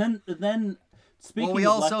 and then speaking well, we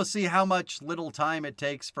of also see how much little time it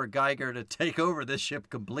takes for Geiger to take over this ship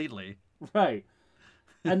completely. Right.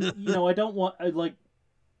 And, I don't want...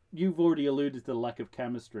 you've already alluded to the lack of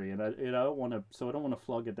chemistry, and I don't want to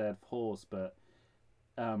flog a dead horse, but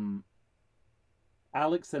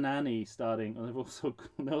Alex and Annie starting, and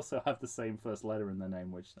they also have the same first letter in their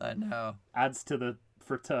name, which I know adds to the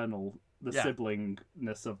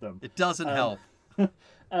siblingness of them. it doesn't help.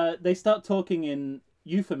 They start talking in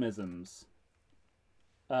euphemisms,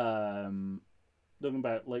 talking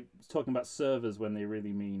about servers when they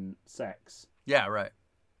really mean sex. Yeah, right.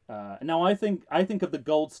 Now I think of the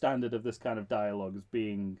gold standard of this kind of dialogue as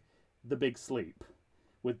being The Big Sleep,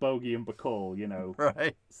 with Bogey and Bacall,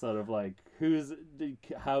 Right. Sort of like,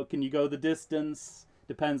 how can you go the distance?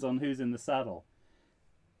 Depends on who's in the saddle.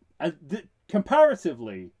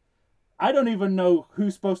 Comparatively, I don't even know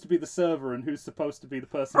who's supposed to be the server and who's supposed to be the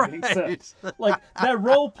person being served. Like, their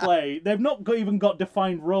role play, they've not even got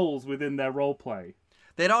defined roles within their role play.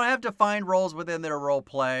 They don't have defined roles within their role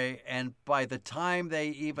play, and by the time they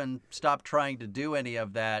even stop trying to do any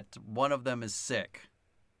of that, one of them is sick.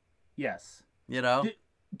 Yes.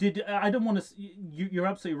 Did I don't want to... You're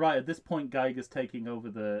absolutely right. At this point, Geiger's taking over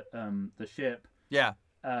the ship. Yeah.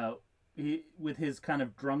 With his kind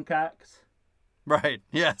of drunk act. Right,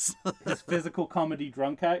 yes. His physical comedy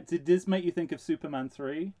drunk act. Did this make you think of Superman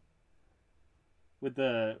 3? With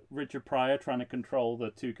the Richard Pryor trying to control the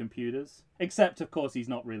two computers? Except, of course, he's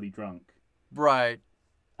not really drunk. Right.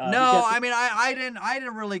 No, I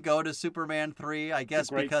didn't really go to Superman 3, I guess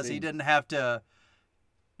because he didn't have to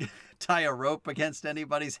tie a rope against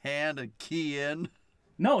anybody's hand and key in.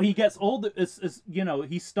 No, he gets all the...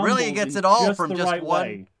 he stumbles really, he gets it all from just right one...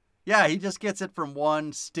 way. Yeah, he just gets it from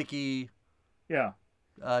one sticky... Yeah.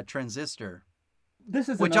 Transistor.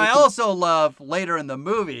 Which I also love later in the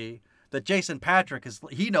movie that Jason Patric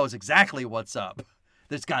he knows exactly what's up.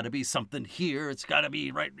 There's got to be something here. It's got to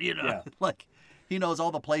be right, Yeah. Like he knows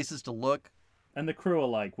all the places to look. And the crew are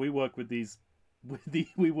like, we work with these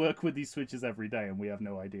switches every day, and we have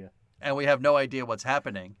no idea. And we have no idea what's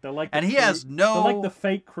happening. They're like, and he has no. They're like the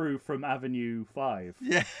fake crew from Avenue 5.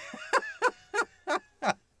 Yeah.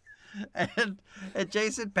 and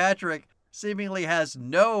Jason Patric seemingly has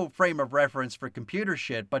no frame of reference for computer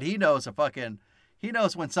shit, but he knows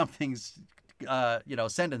when something's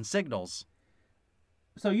sending signals.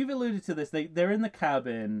 So you've alluded to this. They're in the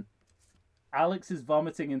cabin. Alex is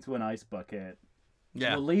vomiting into an ice bucket.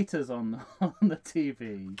 Yeah. Lolita's on the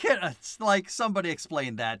TV. It's like, somebody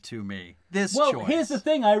explain that to me. Choice. Here's the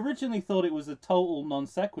thing. I originally thought it was a total non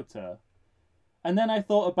sequitur. And then I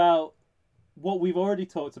thought about what we've already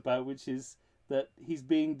talked about, which is that he's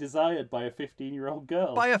being desired by a 15-year-old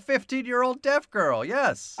girl. By a 15-year-old deaf girl,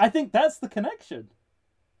 yes. I think that's the connection.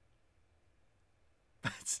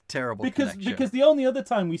 That's a terrible connection. Because the only other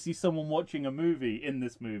time we see someone watching a movie in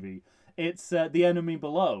this movie, it's The Enemy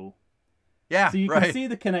Below. Yeah, so you can see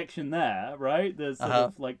the connection there, right? There's sort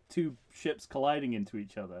of like two ships colliding into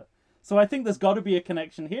each other. So I think there's got to be a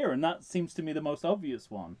connection here, and that seems to me the most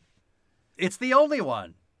obvious one. It's the only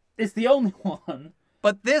one. It's the only one.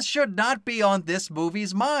 But this should not be on this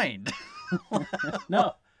movie's mind.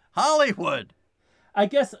 No. Hollywood. I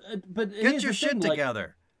guess, but get your shit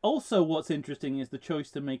together. Also, what's interesting is the choice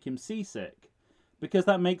to make him seasick, because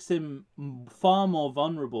that makes him far more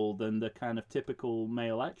vulnerable than the kind of typical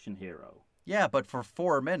male action hero. Yeah, but for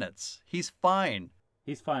 4 minutes, he's fine.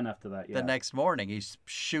 He's fine after that. Yeah. The next morning, he's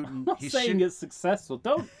shooting. I'm not saying it's successful.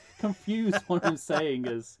 Don't confuse what I'm saying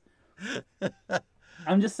as.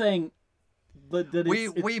 I'm just saying that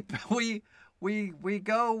we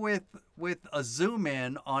go with a zoom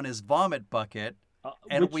in on his vomit bucket,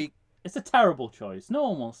 and it's a terrible choice. No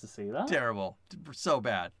one wants to see that. Terrible, so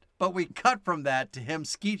bad. But we cut from that to him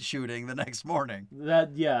skeet shooting the next morning.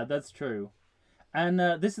 That's true. And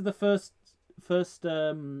this is the first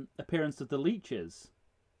appearance of the leeches.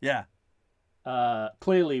 Yeah.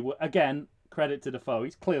 Clearly, again, credit to Dafoe.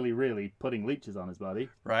 He's clearly really putting leeches on his body.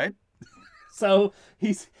 Right. So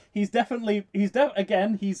he's playing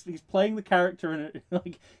the character, and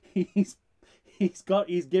like he's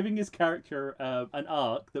giving his character an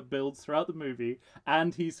arc that builds throughout the movie,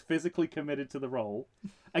 and he's physically committed to the role.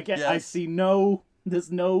 Again, yes. I see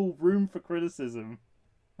there's no room for criticism,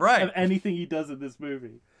 right, of anything he does in this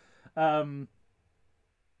movie. Yeah,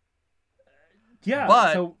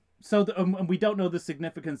 but and we don't know the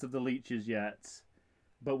significance of the leeches yet,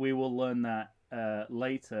 but we will learn that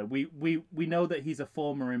later. We know that he's a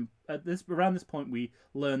former around this point we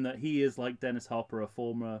learn that he is, like Dennis Hopper, a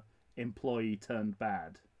former employee turned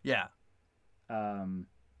bad. Yeah. Although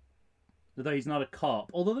he's not a cop,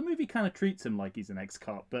 although the movie kind of treats him like he's an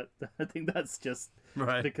ex-cop, but I think that's just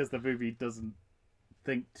right because the movie doesn't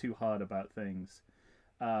think too hard about things.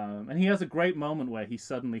 And he has a great moment where he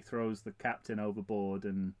suddenly throws the captain overboard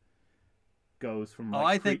and goes from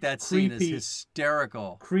I think that scene is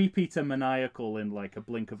hysterical. Creepy to maniacal in like a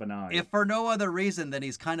blink of an eye. If for no other reason than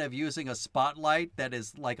he's kind of using a spotlight that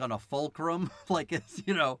is like on a fulcrum, like it's,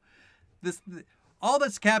 all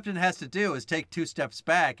this captain has to do is take 2 steps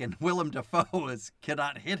back, and Willem Dafoe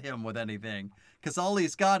cannot hit him with anything because all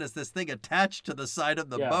he's got is this thing attached to the side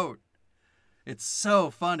of the boat. It's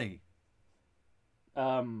so funny.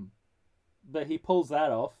 But he pulls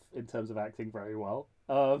that off in terms of acting very well.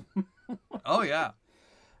 Oh yeah.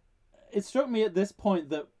 It struck me at this point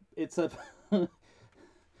that it's that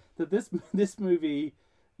this movie,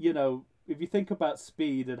 if you think about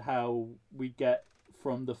Speed and how we get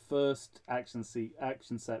from the first action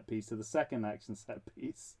set piece to the second action set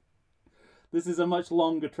piece, this is a much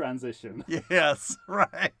longer transition. Yes,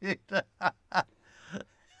 right.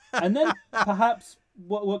 And then perhaps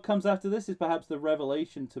what comes after this is perhaps the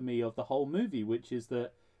revelation to me of the whole movie, which is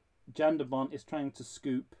that Jan de Bont is trying to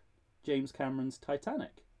scoop James Cameron's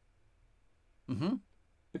Titanic. Mm-hmm.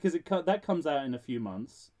 Because that comes out in a few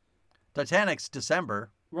months. Titanic's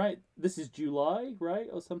December. Right. This is July, right?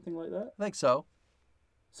 Or something like that? I think so.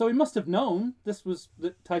 So he must have known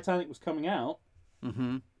that Titanic was coming out.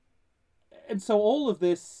 Mm-hmm. And so all of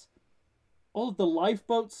the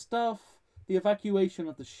lifeboat stuff, the evacuation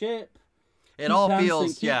of the ship, keep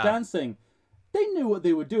dancing. They knew what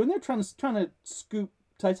they were doing. They're trying to scoop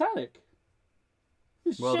Titanic.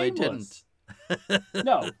 Well, shameless. They didn't.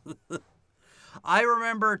 No. I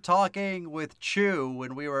remember talking with Chu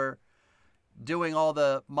when we were doing all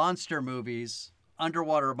the monster movies,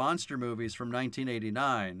 underwater monster movies from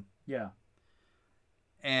 1989. Yeah.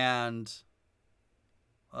 And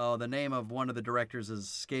the name of one of the directors is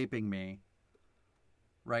escaping me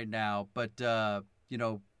right now, but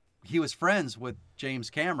he was friends with James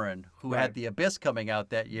Cameron, who had The Abyss coming out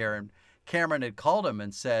that year, and Cameron had called him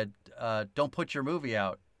and said, don't put your movie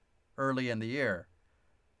out early in the year.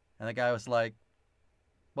 And the guy was like,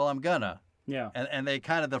 well, I'm gonna. Yeah. And they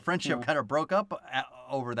the friendship kind of broke up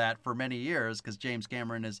over that for many years because James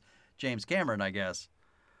Cameron is James Cameron, I guess.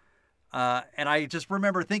 And I just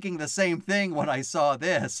remember thinking the same thing when I saw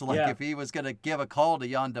this. If he was going to give a call to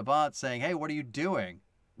Jan de Bont saying, hey, what are you doing?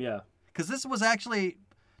 Yeah. Because this was actually,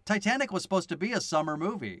 Titanic was supposed to be a summer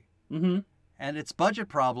movie. Mm-hmm. And its budget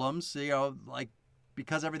problems,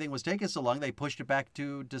 because everything was taking so long, they pushed it back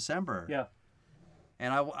to December. Yeah.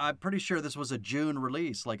 And I'm pretty sure this was a June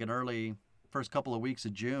release, like an early first couple of weeks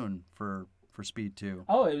of June for Speed 2.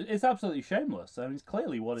 Oh, it's absolutely shameless. I mean, it's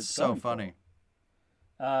clearly what it's so funny.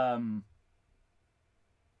 Some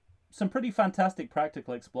pretty fantastic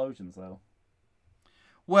practical explosions, though.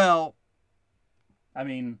 Well, I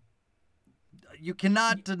mean, you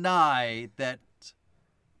cannot deny that,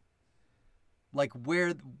 like,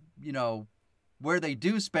 where they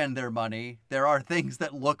do spend their money, there are things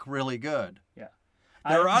that look really good. Yeah.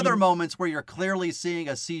 There are other moments where you're clearly seeing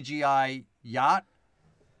a CGI yacht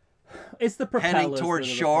It's the propellers heading towards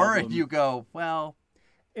that are the shore, problem. and you go, well...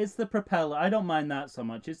 It's the propeller. I don't mind that so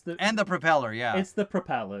much. And the propeller, yeah. It's the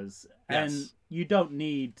propellers. Yes. And you don't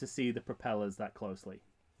need to see the propellers that closely.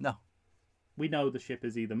 No. We know the ship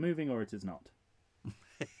is either moving or it is not.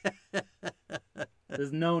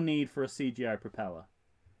 There's no need for a CGI propeller.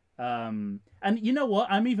 And you know what?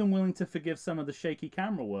 I'm even willing to forgive some of the shaky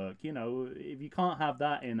camera work. You know, if you can't have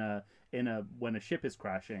that in a when a ship is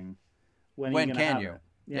crashing, when are you gonna have you? it?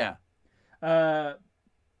 Yeah.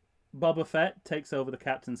 Boba Fett takes over the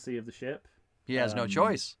captaincy of the ship. He has no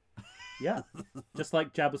choice. Yeah, just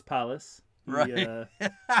like Jabba's palace. Right.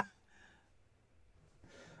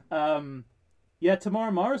 Yeah,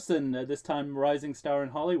 Tamara Morrison, this time rising star in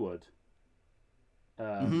Hollywood.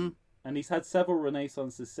 And he's had several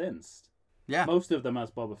renaissances since. Yeah. Most of them as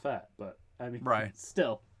Boba Fett, but I mean, right.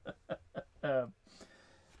 Still.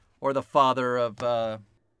 Or the father of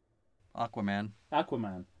Aquaman.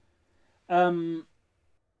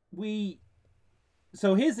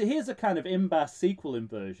 So here's a kind of Imbass sequel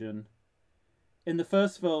inversion. In the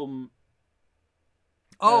first film...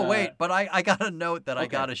 Oh, wait, but I got a note that I Okay.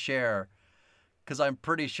 got to share. Because I'm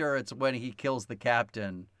pretty sure it's when he kills the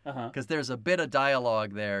captain. Because there's a bit of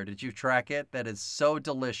dialogue there. Did you track it? That is so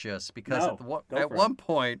delicious. Because No, at one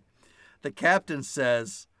point, the captain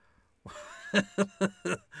says...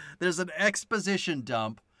 there's an exposition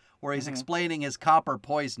dump where he's explaining his copper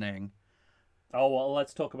poisoning. Oh, well,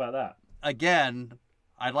 let's talk about that. Again,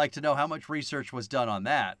 I'd like to know how much research was done on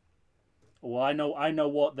that. Well, I know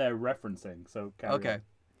what they're referencing, so carry Okay. on.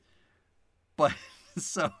 But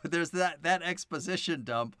so there's that exposition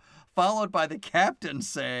dump followed by the captain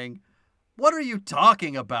saying, "What are you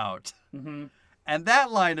talking about?" Mm-hmm. And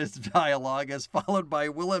that line of dialogue is followed by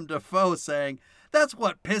Willem Dafoe saying, "That's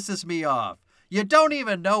what pisses me off. You don't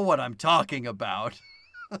even know what I'm talking about."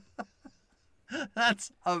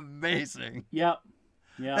 That's amazing. Yep.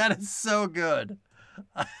 Yeah. That is so good.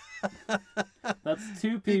 That's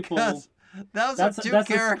two people. Because those are two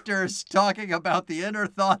characters talking about the inner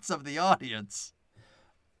thoughts of the audience.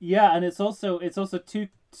 Yeah, and it's also it's also a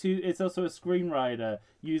screenwriter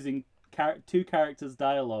using two characters'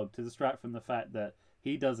 dialogue to distract from the fact that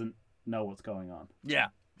he doesn't know what's going on. Yeah.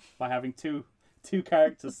 By having two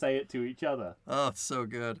characters say it to each other. Oh, it's so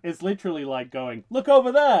good. It's literally like going, "Look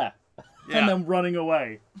over there," Yeah. and then running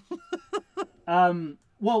away.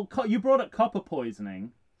 Well, you brought up copper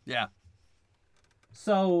poisoning. Yeah.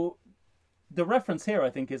 So, the reference here, I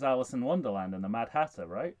think, is Alice in Wonderland and the Mad Hatter,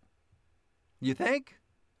 right? You think?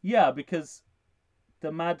 Yeah, because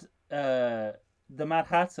the Mad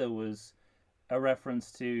Hatter was a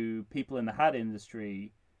reference to people in the hat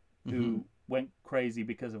industry who went crazy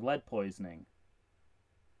because of lead poisoning.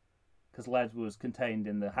 Because lead was contained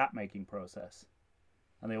in the hat making process,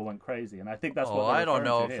 and they all went crazy. And I think that's what I don't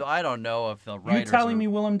know if the writers. You telling me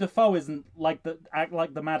Willem Dafoe isn't act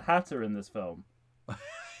like the Mad Hatter in this film?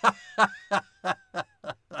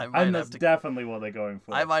 And that's definitely what they're going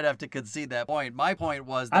for. I might have to concede that point. My point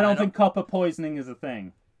was that I don't think copper poisoning is a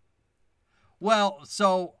thing. Well,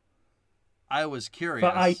 so I was curious.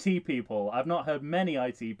 For IT people. I've not heard many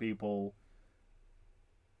IT people.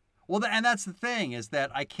 Well, and that's the thing, is that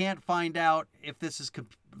I can't find out if this is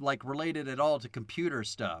related at all to computer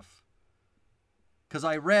stuff. Because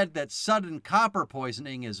I read that sudden copper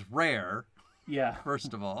poisoning is rare. Yeah.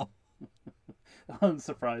 First of all.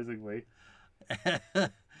 Unsurprisingly.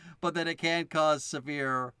 But that it can cause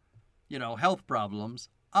severe, health problems,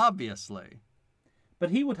 obviously.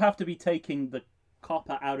 But he would have to be taking the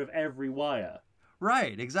copper out of every wire.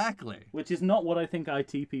 Right, exactly. Which is not what I think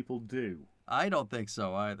IT people do. I don't think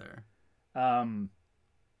so either.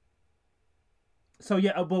 So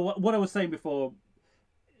yeah, well, what I was saying before,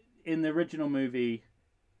 in the original movie,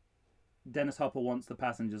 Dennis Hopper wants the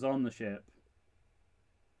passengers on the ship.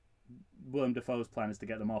 Willem Dafoe's plan is to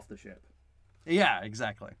get them off the ship. Yeah,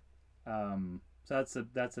 exactly. So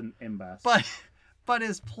that's an impasse. But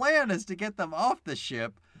his plan is to get them off the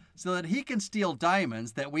ship so that he can steal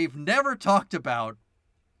diamonds that we've never talked about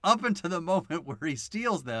up until the moment where he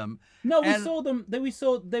steals them. No, we saw them. We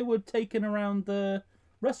saw they were taken around the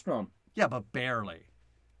restaurant. Yeah, but barely.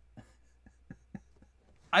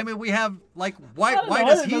 I mean, we have why I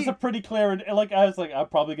does think he? That's a pretty clear. I was like, I'm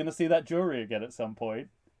probably going to see that jewelry again at some point.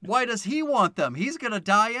 Why does he want them? He's going to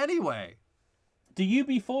die anyway. Do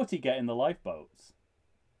UB40 get in the lifeboats?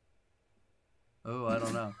 Oh, I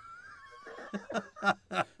don't know.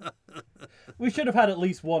 We should have had at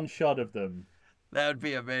least one shot of them. That would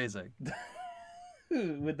be amazing.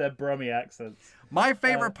 With their Brummy accents. My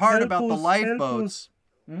favorite part about the Help us, lifeboats,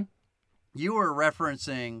 you were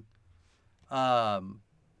referencing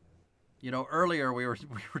earlier we were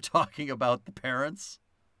talking about the parents.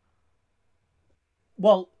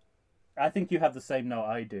 Well, I think you have the same note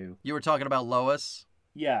I do. You were talking about Lois.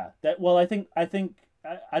 Yeah. I think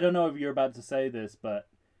I don't know if you're about to say this, but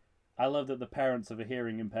I love that the parents of a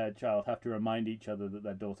hearing impaired child have to remind each other that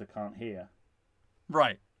their daughter can't hear.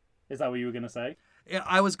 Right. Is that what you were going to say? Yeah,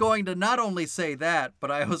 I was going to not only say that, but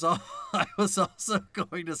I was also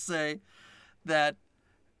going to say that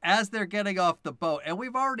as they're getting off the boat, and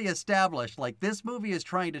we've already established, like, this movie is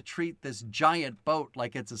trying to treat this giant boat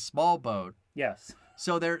like it's a small boat. Yes.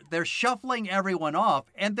 So they're shuffling everyone off,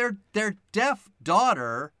 and their deaf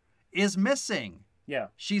daughter is missing. Yeah.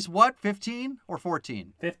 She's what, 15 or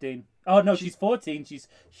 14? 15. Oh no, she's 14.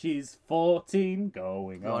 She's 14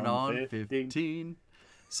 going on 15.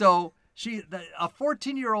 So a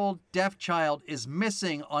 14-year-old deaf child is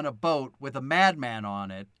missing on a boat with a madman on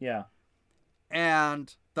it. Yeah.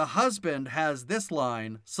 And the husband has this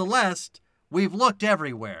line, "Celeste, we've looked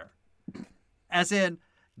everywhere." As in,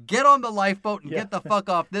 get on the lifeboat and get the fuck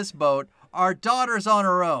off this boat. Our daughter's on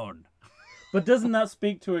her own. But doesn't that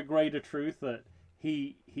speak to a greater truth that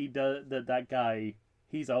he does that guy,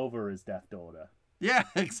 he's over his deaf daughter? Yeah,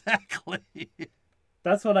 exactly.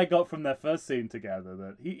 That's what I got from their first scene together.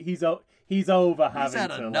 That he's over having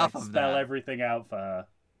to spell everything out for her.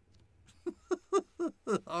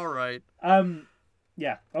 All right.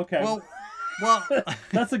 Yeah. Okay. Well,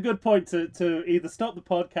 that's a good point to either stop the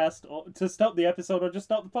podcast or to stop the episode or just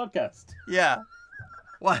stop the podcast. Yeah.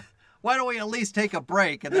 Why don't we at least take a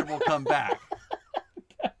break and then we'll come back?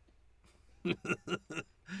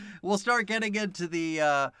 We'll start getting into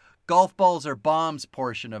the golf balls or bombs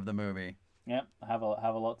portion of the movie. Yep, I have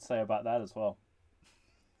a lot to say about that as well.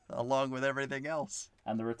 Along with everything else.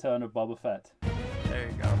 And the return of Boba Fett. There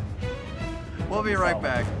you go. We'll be right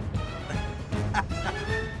back.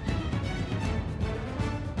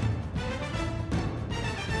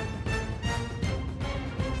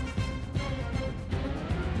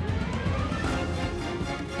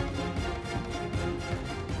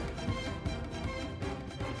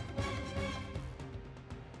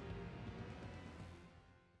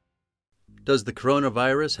 Does the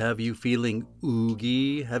coronavirus have you feeling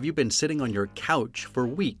oogie? Have you been sitting on your couch for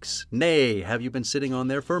weeks? Nay, have you been sitting on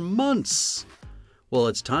there for months? Well,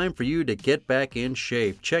 it's time for you to get back in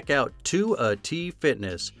shape. Check out 2AT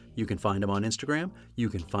Fitness. You can find them on Instagram. You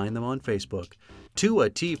can find them on Facebook.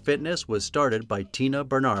 2AT Fitness was started by Tina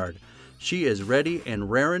Bernard. She is ready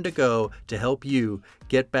and raring to go to help you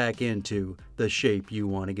get back into the shape you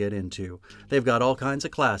want to get into. They've got all kinds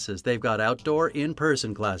of classes. They've got outdoor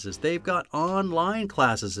in-person classes. They've got online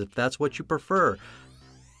classes if that's what you prefer.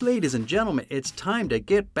 Ladies and gentlemen, it's time to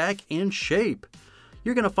get back in shape.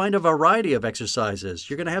 You're going to find a variety of exercises.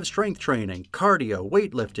 You're going to have strength training, cardio,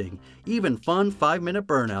 weightlifting, even fun 5-minute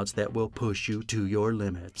burnouts that will push you to your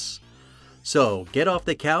limits. So get off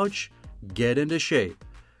the couch, get into shape.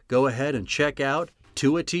 Go ahead and check out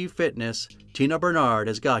 2AT Fitness. Tina Bernard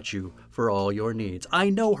has got you for all your needs. I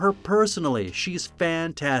know her personally. She's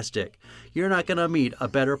fantastic. You're not going to meet a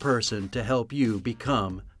better person to help you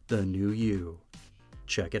become the new you.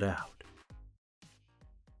 Check it out.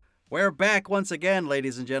 We're back once again,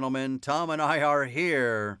 ladies and gentlemen. Tom and I are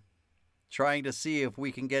here trying to see if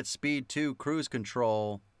we can get Speed 2 cruise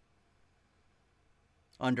control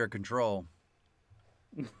under control.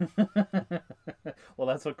 Well,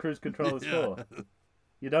 that's what cruise control is for.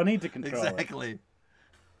 You don't need to control Exactly. it.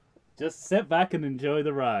 Just sit back and enjoy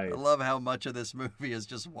the ride. I love how much of this movie is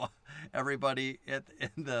just everybody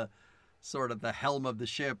in the sort of the helm of the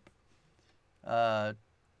ship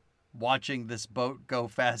watching this boat go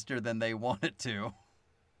faster than they want it to.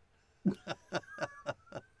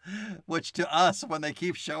 Which to us, when they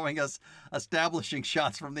keep showing us establishing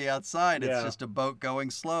shots from the outside, it's just a boat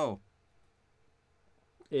going slow.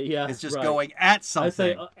 Yeah, it's just going at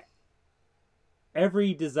something. I say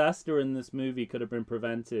every disaster in this movie could have been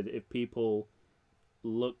prevented if people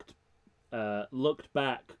looked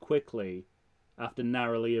back quickly after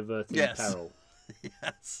narrowly averting peril.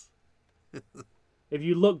 Yes. If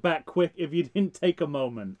you look back quick, if you didn't take a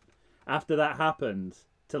moment after that happened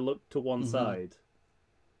to look to one side,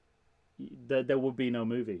 there would be no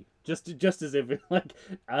movie. Just as if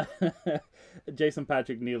Jason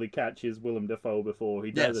Patrick nearly catches Willem Dafoe before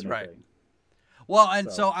he does anything. Right. Well,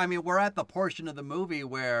 and so I mean, we're at the portion of the movie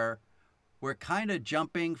where we're kind of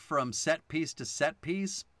jumping from set piece to set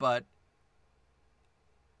piece, but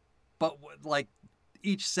like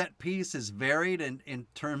each set piece is varied in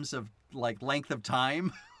terms of like length of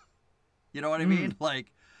time. You know what I mean?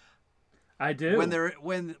 Like, I do. When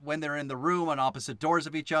they're in the room on opposite doors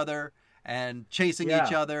of each other and chasing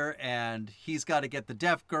each other, and he's got to get the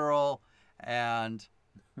deaf girl, And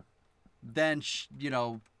then,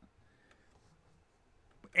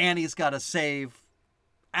 Annie's got to save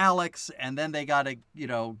Alex, and then they got to,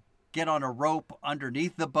 get on a rope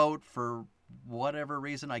underneath the boat for whatever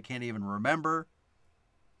reason I can't even remember.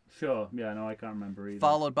 Sure. Yeah, no, I can't remember either.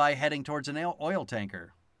 Followed by heading towards an oil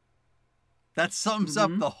tanker. That sums up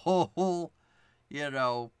the whole,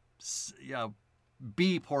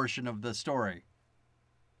 B portion of the story.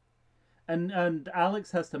 And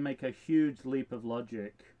Alex has to make a huge leap of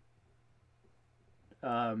logic.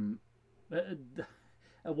 At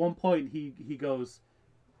one point he goes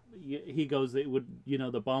it would,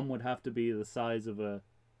 the bomb would have to be the size of a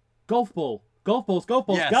golf ball. Golf balls,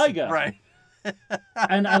 yes, Geiger. Right.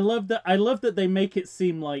 And I love that they make it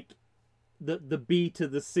seem like the B to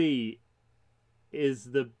the C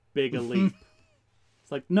is the bigger leap.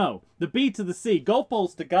 It's like, no, the B to the C, golf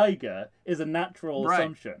balls to Geiger is a natural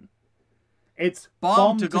assumption. It's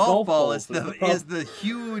bomb to golf ball is the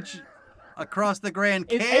huge across the Grand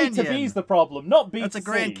Canyon. A to B is the problem, not B to C. That's a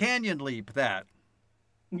Grand Canyon leap, that.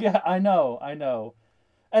 Yeah, I know.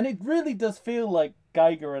 And it really does feel like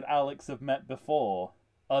Geiger and Alex have met before,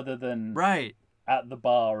 other than at the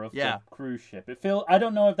bar of the cruise ship. I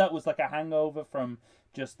don't know if that was like a hangover from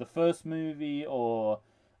just the first movie or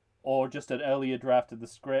just an earlier draft of the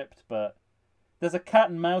script, but there's a cat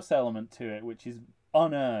and mouse element to it, which is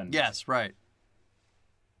unearned. Yes, right.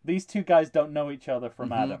 These two guys don't know each other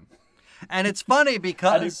from Adam. And it's funny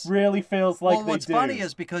because... And it really feels like what's funny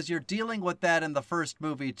is because you're dealing with that in the first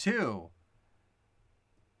movie too.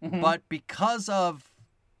 But because of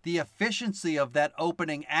the efficiency of that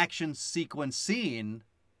opening action sequence scene,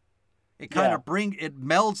 it kind of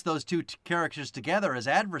melds those two characters together as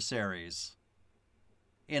adversaries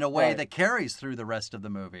in a way that carries through the rest of the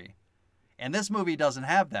movie. And this movie doesn't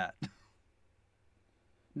have that.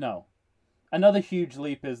 No. Another huge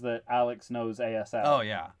leap is that Alex knows ASL. Oh,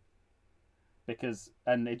 yeah.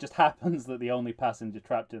 And it just happens that the only passenger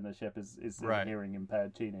trapped in the ship is a hearing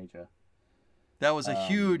impaired teenager. That was a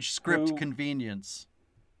huge script convenience.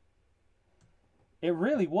 It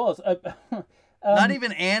really was. Not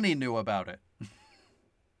even Annie knew about it.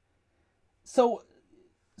 So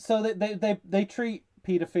they treat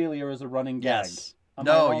pedophilia as a running gag. Yes.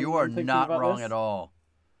 No, you are not wrong at all.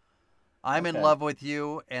 I'm in love with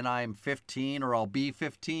you, and I'm 15, or I'll be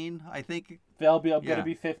 15, I think. I'm going to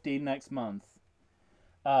be 15 next month.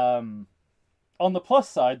 On the plus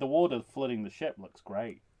side, the water flooding the ship looks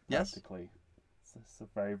great. Practically. Yes. It's a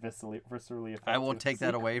very viscerally effective. I won't take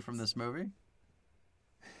that away from this movie.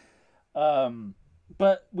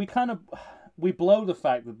 But we blow the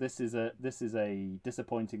fact that this is a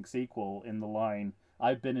disappointing sequel in the line,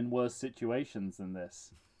 "I've been in worse situations than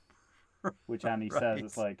this," which Annie says.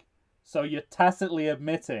 It's like, so you're tacitly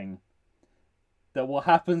admitting that what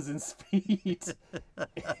happens in Speed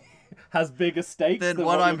has bigger stakes than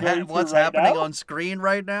what's happening on screen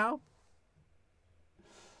right now.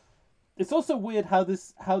 It's also weird how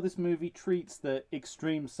this movie treats the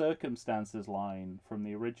extreme circumstances line from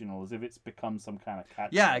the original as if it's become some kind of catchphrase.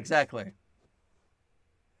 Yeah, exactly.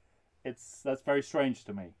 That's very strange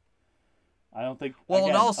to me. I don't think. Well, again,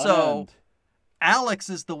 and also, unearned. Alex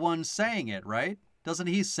is the one saying it, right? Doesn't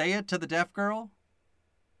he say it to the deaf girl?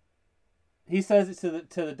 He says it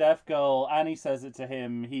to the deaf girl. Annie says it to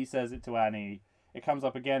him. He says it to Annie. It comes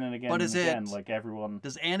up again and again again, like everyone.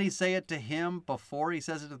 Does Annie say it to him before he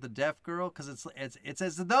says it to the deaf girl? Because it's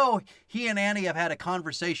as though he and Annie have had a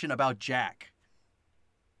conversation about Jack.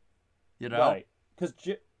 You know? Right. Because,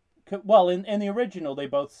 well, in the original, they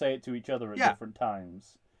both say it to each other at different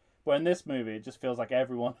times. But in this movie, it just feels like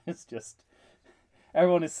everyone is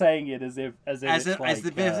saying it as if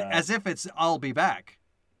it's "I'll be back"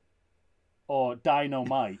 or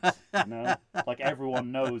 "Dynamite." You know, like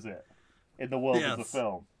everyone knows it in the world of the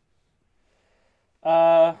film.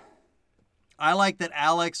 I like that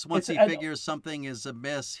Alex, once he figures something is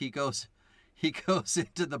amiss, he goes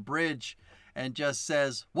into the bridge and just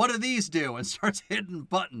says, "What do these do?" and starts hitting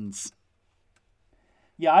buttons.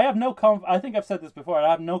 Yeah, I have no I think I've said this before.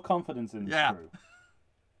 I have no confidence in this crew.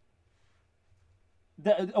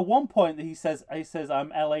 At one point, he says,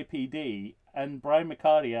 "I'm LAPD," and Brian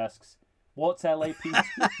McCarty asks, "What's LAPD?"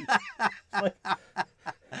 Like,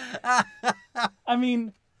 I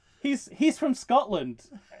mean, he's from Scotland.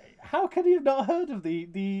 How could he have not heard of the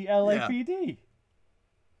LAPD?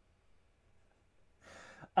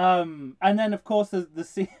 Yeah. And then of course there's the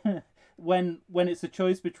scene when it's a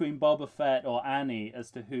choice between Boba Fett or Annie as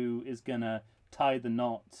to who is gonna tie the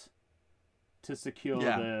knot to secure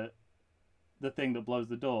the thing that blows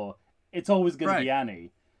the door. It's always gonna be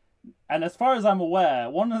Annie. And as far as I'm aware,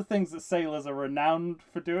 one of the things that sailors are renowned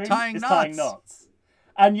for doing is tying knots.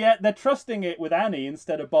 And yet they're trusting it with Annie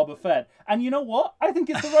instead of Boba Fett. And you know what? I think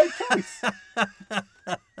it's the right choice.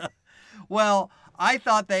 Well, I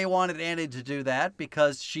thought they wanted Annie to do that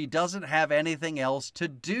because she doesn't have anything else to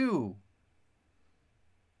do.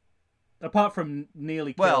 Apart from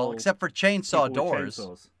nearly kill Well, except for chainsaw people with doors.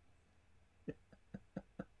 chainsaws.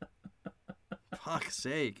 Fuck's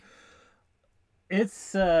sake.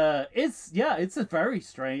 It's a very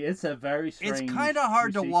strange. It's kind of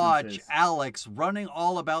hard to watch sequences. Alex running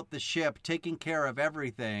all about the ship, taking care of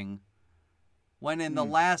everything, when in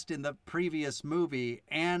the previous movie,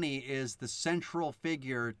 Annie is the central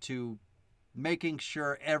figure to making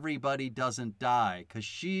sure everybody doesn't die, because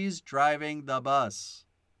she's driving the bus.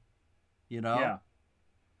 You know? Yeah.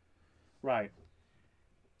 Right.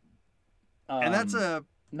 And that's a...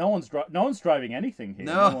 No one's driving anything here.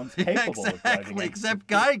 No one's capable of driving anything. Except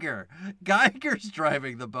Geiger. Geiger's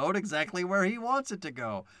driving the boat exactly where he wants it to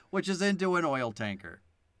go, which is into an oil tanker.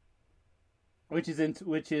 Which is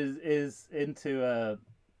into an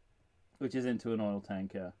oil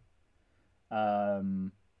tanker.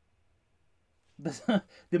 The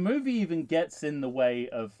movie even gets in the way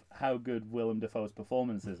of how good Willem Dafoe's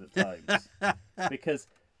performance is at times, because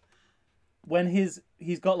when he's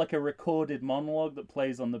got like a recorded monologue that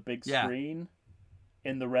plays on the big screen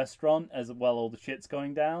in the restaurant as well, all the shit's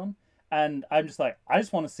going down, and I'm just like, I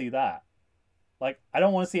just want to see that. Like, I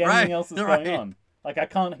don't want to see anything else that's going on. Like, I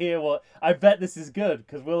can't hear what... I bet this is good,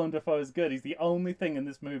 because Willem Dafoe is good. He's the only thing in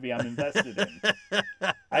this movie I'm invested in.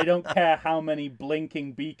 I don't care how many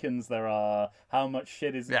blinking beacons there are, how much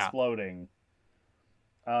shit is exploding.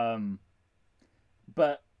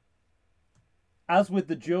 But as with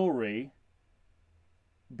the jewelry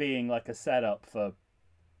being like a setup for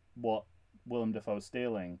what Willem Dafoe's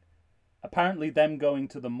stealing, apparently them going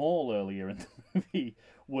to the mall earlier in the movie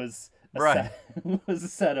was a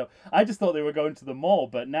setup. I just thought they were going to the mall,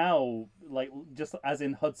 but now, like, just as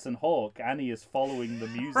in Hudson Hawk, Annie is following the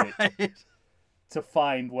music to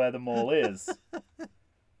find where the mall is.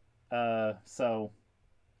 But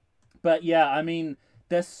yeah, I mean,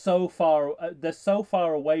 they're so far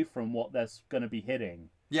away from what they're going to be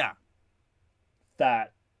hitting. Yeah.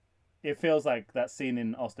 That it feels like that scene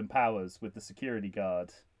in Austin Powers with the security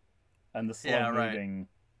guard and the slow moving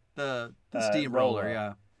the steamroller,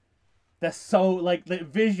 yeah. They're so, like,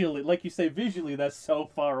 visually, like you say, visually, they're so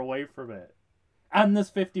far away from it. And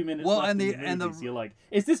there's 50 minutes left in the movie, so you're like,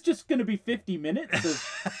 is this just going to be 50 minutes of,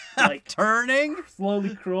 like... turning?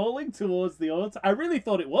 Slowly crawling towards the odds? I really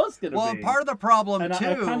thought it was going to be. Well, part of the problem, and too...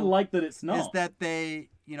 I kind of like that it's not. ...is that they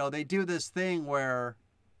do this thing where...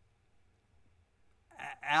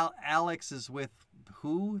 Alex is with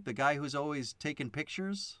who? The guy who's always taking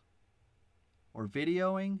pictures? Or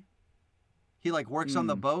videoing? He, like, works on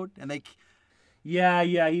the boat, and they... Yeah,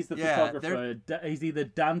 he's the photographer. He's either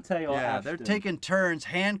Dante or Ashton. They're taking turns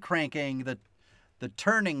hand-cranking the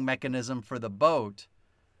turning mechanism for the boat.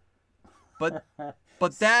 But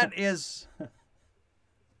that is...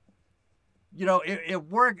 it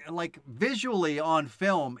works, like, visually on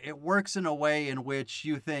film, it works in a way in which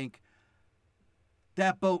you think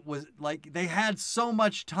that boat was, like, they had so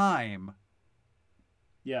much time.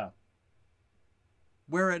 Yeah.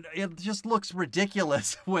 Where it just looks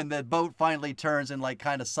ridiculous when the boat finally turns and, like,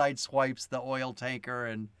 kind of sideswipes the oil tanker,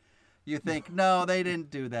 and you think, no, they didn't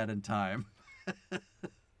do that in time.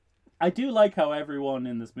 I do like how everyone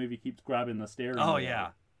in this movie keeps grabbing the steering wheel. Oh, yeah.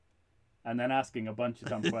 And then asking a bunch of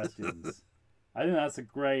dumb questions. I think that's a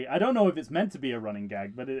great... I don't know if it's meant to be a running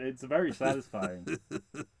gag, but it's very satisfying.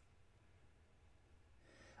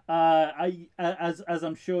 As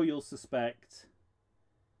I'm sure you'll suspect...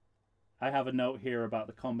 I have a note here about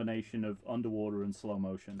the combination of underwater and slow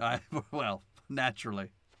motion. Well,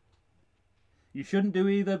 naturally. You shouldn't do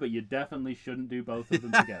either, but you definitely shouldn't do both of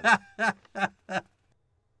them together.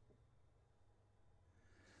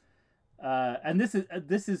 And this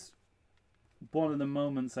is one of the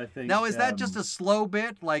moments, I think. Now, is that just a slow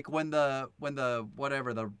bit, like when the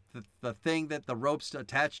thing that the rope's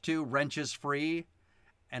attached to wrenches free,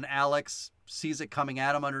 and Alex sees it coming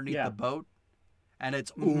at him underneath the boat? And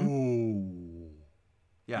it's, ooh.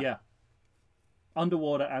 Yeah.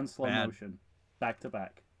 Underwater and slow motion. Back to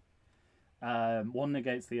back. One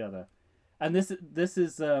negates the other. And this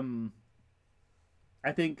is I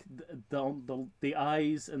think the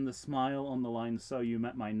eyes and the smile on the line, "So you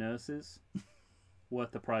met my nurses,"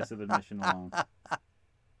 worth the price of admission alone.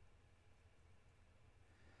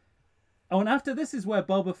 Oh, and after this is where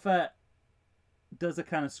Boba Fett does a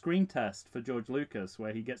kind of screen test for George Lucas,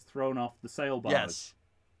 where he gets thrown off the sail barge. Yes.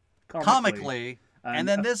 Comically. And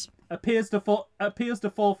then this appears to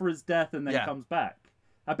fall for his death and then Yeah. comes back.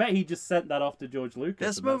 I bet he just sent that off to George Lucas.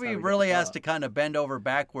 This and that's movie how he got really the has part. to kind of bend over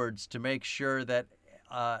backwards to make sure that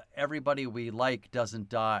everybody we like doesn't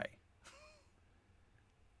die.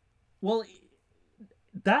 Well,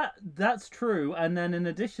 that's true. And then in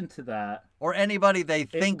addition to that, Or anybody they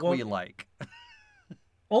think we won't- like.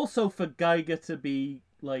 also for Geiger to be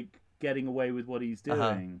like getting away with what he's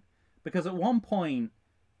doing, because at one point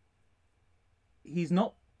he's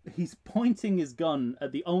pointing his gun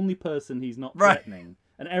at the only person he's not Right. threatening,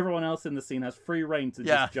 and everyone else in the scene has free reign to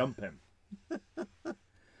Yeah. just jump him.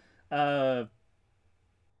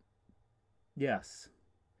 Yes.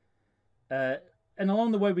 And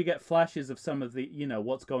along the way we get flashes of some of the,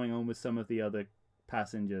 what's going on with some of the other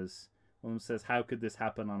passengers. One of them says, "How could this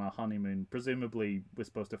happen on our honeymoon?" Presumably we're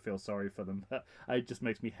supposed to feel sorry for them, but it just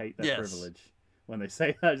makes me hate their Yes. privilege when they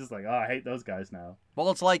say that. Just like, oh, I hate those guys now.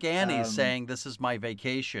 Well, it's like Annie's saying, "This is my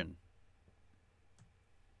vacation."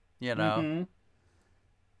 You know? Mhm.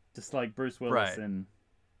 Just like Bruce Willis Right. in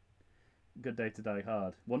Good Day to Die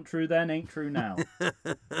Hard. Wasn't true then, ain't true now.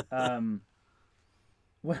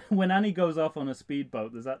 When Annie goes off on a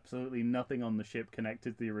speedboat, there's absolutely nothing on the ship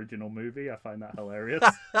connected to the original movie. I find that hilarious.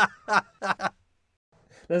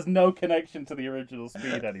 There's no connection to the original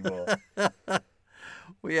Speed anymore.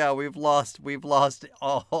 Yeah, we've lost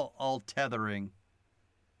all tethering.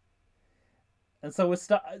 And so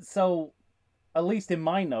so at least in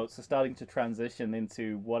my notes, we're starting to transition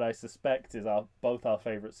into what I suspect is both our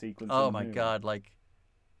favorite sequence. Oh in the my movie. God, like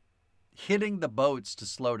hitting the boats to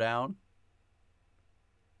slow down.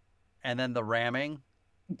 And then the ramming.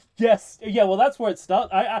 Yes, yeah. Well, that's where it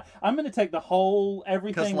starts. I'm going to take the whole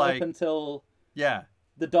everything like- up until Yeah.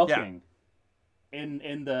 the docking in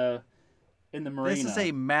the marina. This is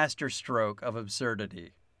a masterstroke of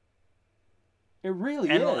absurdity. It really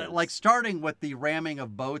And is. like starting with the ramming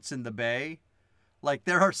of boats in the bay, like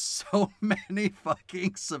there are so many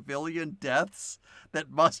fucking civilian deaths that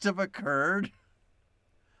must have occurred.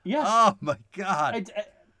 yeah, Oh my God.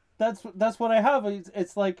 that's what I have.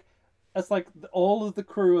 It's like all of the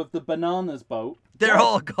crew of the Bananas boat. They're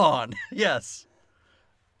all gone. Yes.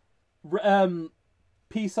 The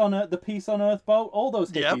Peace on Earth boat. All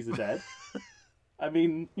those Yep. hippies are dead. I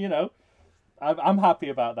mean, I'm happy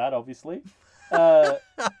about that. Obviously.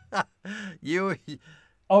 You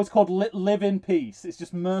Oh, it's called Live in Peace. It's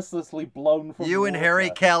just mercilessly blown from and the Harry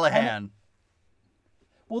water. Callahan.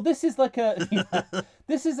 Well, this is like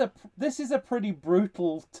this is a pretty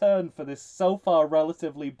brutal turn for this so far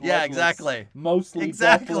relatively bloodless, Yeah, exactly. mostly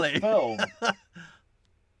Exactly. deathless film.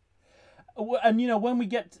 And when we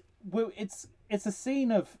get, it's a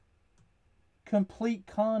scene of complete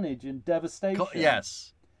carnage and devastation.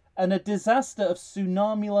 Yes. And a disaster of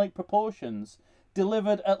tsunami-like proportions,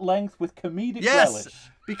 delivered at length with comedic relish. Yes.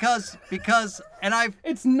 Because and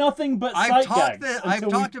It's nothing but I've sight gags I've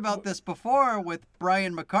until talked about this before with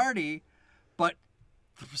Brian McCarty, but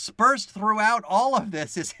dispersed throughout all of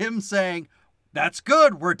this is him saying, "That's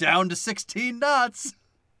good. We're down to 16 knots."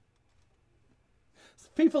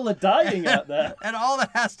 people are dying out there. And all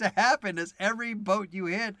that has to happen is every boat you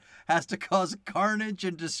hit has to cause carnage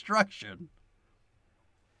and destruction.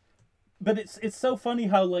 But it's so funny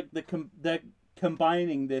how like they're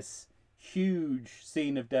combining this huge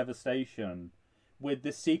scene of devastation with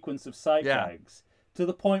this sequence of sight Yeah. gags to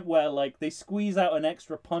the point where like they squeeze out an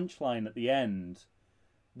extra punchline at the end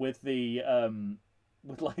with the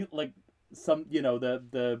with like some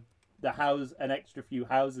the house, an extra few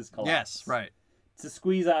houses collapse. Yes, right. To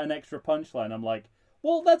squeeze out an extra punchline, I'm like,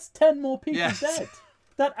 well, that's 10 more people Yes. dead.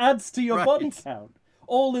 That adds to your Right. body count,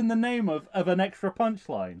 all in the name of an extra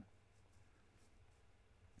punchline.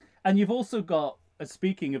 And you've also got,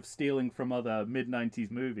 speaking of stealing from other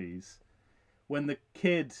mid-90s movies, when the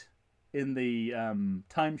kid in the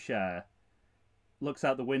timeshare looks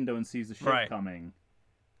out the window and sees a ship Right. coming,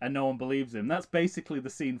 and no one believes him. That's basically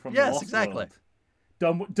the scene from Yes, The Lost exactly. World.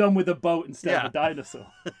 Done with a boat instead of a dinosaur.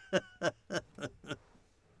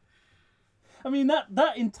 I mean,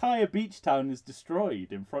 that entire beach town is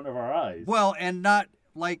destroyed in front of our eyes. Well, and not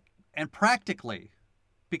like, and practically,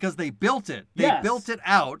 because they built it. They Yes. built it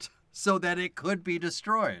out so that it could be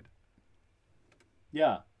destroyed.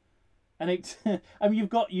 Yeah, and it. I mean,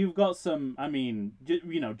 you've got some. I mean,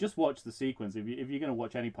 just watch the sequence. If you're gonna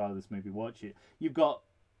watch any part of this movie, watch it. You've got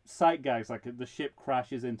sight gags like the ship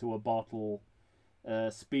crashes into a bottle,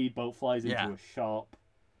 speedboat flies into Yeah. a shop,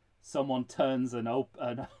 someone turns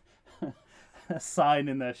a sign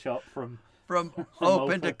in their shop from From open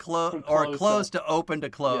open- to close, from or closed closed to- to open to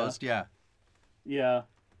closed. Yeah. yeah.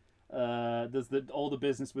 There's all the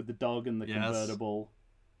business with the dog and the Yes. convertible.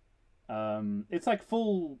 It's like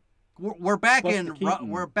full. We're back in Buster Keaton.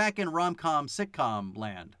 we're back in rom-com sitcom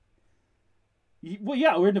land. Well,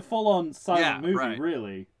 yeah, we're in a full-on silent Yeah, movie, right.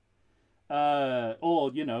 really.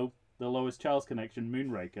 Or the Lois Charles connection,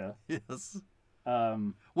 Moonraker. Yes.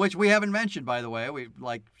 Um, Which we haven't mentioned, by the way.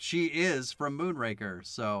 She is from Moonraker,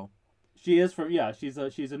 so she is from she's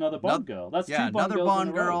another Bond girl. That's two Bond another girls Bond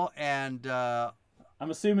in a row. girl, and I'm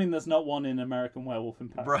assuming there's not one in American Werewolf in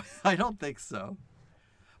Paris. right, I don't think so.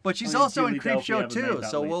 But she's I mean, also in Julie Delpy Creepshow haven't made too, that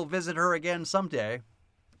so leap. we'll visit her again someday.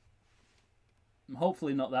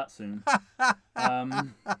 Hopefully not that soon.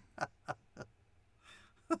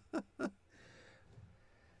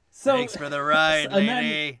 So Thanks for the ride, and then-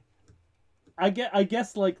 lady. I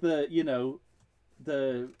guess like the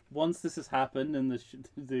once this has happened and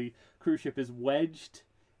the cruise ship is wedged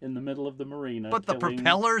in the middle of the marina, But the killing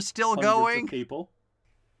propeller's still hundreds of going. people.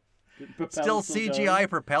 The Still propeller's CGI going.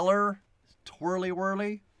 propeller, twirly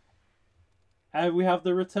whirly. And we have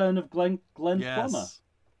the return of Glenn Plummer Yes.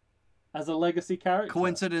 as a legacy character.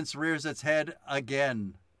 Coincidence rears its head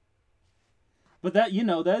again. But that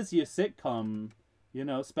there's your sitcom,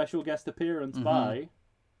 special guest appearance by.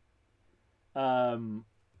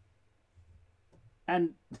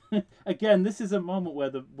 And again, this is a moment where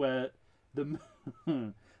the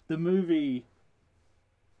the movie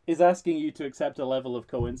is asking you to accept a level of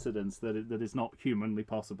coincidence that is not humanly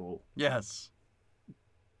possible. Yes.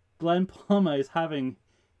 Glenn Plummer is having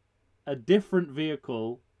a different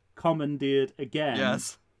vehicle commandeered again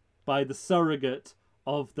Yes. by the surrogate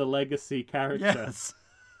of the legacy character Yes.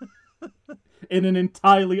 in an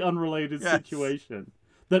entirely unrelated Yes. situation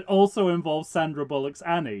that also involves Sandra Bullock's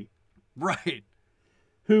Annie, Right.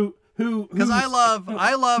 who Because I love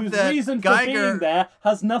whose that reason for Geiger. being there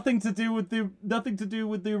has nothing to do with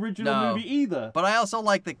the original No. movie either. But I also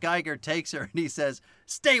like that Geiger takes her and he says,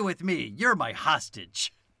 "Stay with me. You're my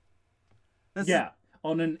hostage." This Yeah,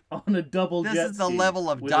 on a double This jet is the ski level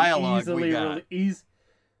of with an dialogue we easily got.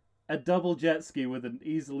 a double jet ski with an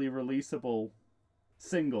easily releasable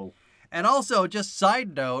single. And also, just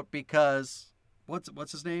side note, because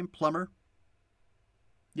what's his name? Plummer.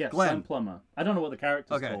 Yes, Glenn. Glenn Plummer. I don't know what the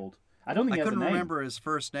character's Okay. called. I don't think I he has a couldn't name. remember his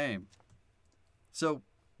first name. So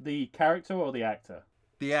The character or the actor?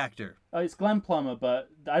 the actor. It's Glenn Plummer, but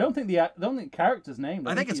I don't think the character's name.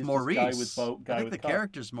 I think it's he is just Maurice. Guy with boat, guy I think with the car.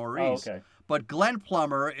 character's Maurice. Oh, okay. But Glenn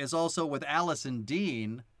Plummer is also with Allison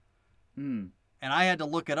Dean, Hmm. and I had to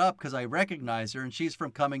look it up because I recognize her, and she's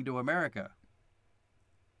from Coming to America.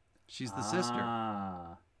 She's the sister.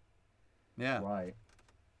 Ah, Yeah. right.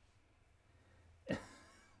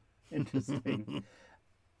 Interesting.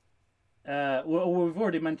 Well, we've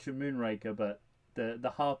already mentioned Moonraker, but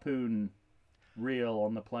the harpoon reel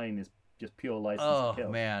on the plane is just pure license Oh to kill.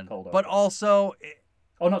 man. Cold But open. also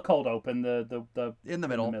Oh, not cold open. The in the in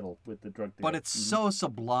middle. the middle with the drug deal. But it's Mhm. so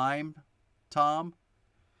sublime, Tom.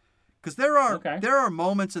 Because there are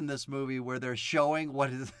moments in this movie where they're showing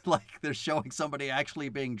what is like they're showing somebody actually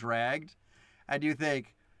being dragged, and you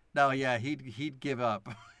think, no, yeah, he'd give up.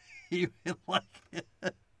 He like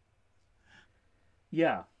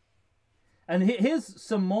Yeah. And here's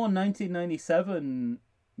some more 1997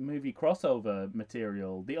 movie crossover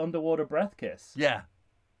material. The Underwater Breath Kiss. yeah,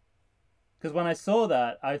 Because when I saw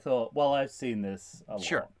that, I thought, well, I've seen this a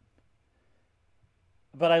Sure. lot.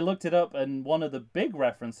 But I looked it up, and one of the big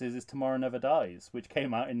references is Tomorrow Never Dies, which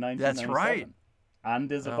came out in 1997. That's right.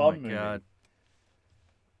 And is a Oh Bond my movie.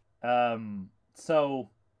 God. So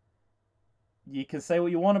you can say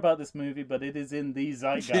what you want about this movie, but it is in the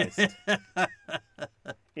zeitgeist.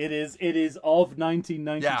 It is of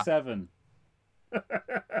 1997.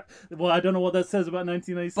 Well, I don't know what that says about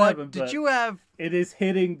 1997, But did you have it is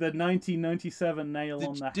hitting the 1997 nail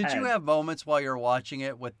on the head. did you have moments while you're watching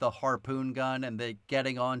it with the harpoon gun and they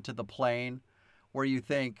getting onto the plane where you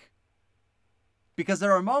think, because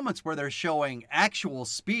there are moments where they're showing actual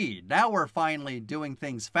speed. Now we're finally doing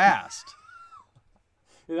things fast.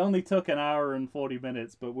 It only took an hour and 40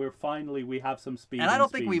 minutes, but we have some speed. And I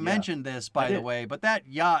don't think we yeah. mentioned this, by the did. way, but that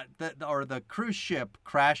yacht or the cruise ship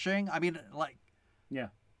crashing, I mean, like, Yeah.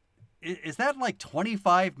 is that like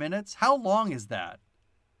 25 minutes? How long is that?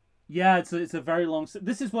 Yeah, it's a very long.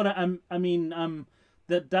 This is what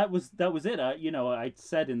that was it. I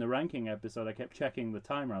said in the ranking episode, I kept checking the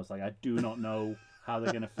timer. I was like, I do not know how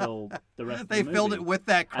they're going to fill the rest. They of the filled movie. it with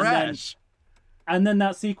that crash. And then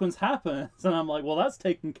that sequence happens, and I'm like, well, that's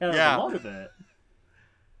taking care Yeah. of a lot of it.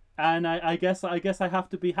 And I guess I have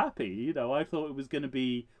to be happy. I thought it was going to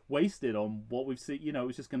be wasted on what we've seen. It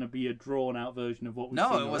was just going to be a drawn out version of what we've seen.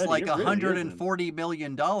 No, it was already. like It really isn't. $140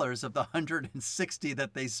 million of the $160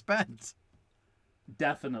 that they spent.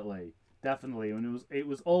 Definitely. definitely. And it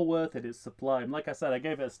was all worth it. It's sublime. Like I said, I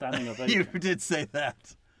gave it a standing ovation. You did say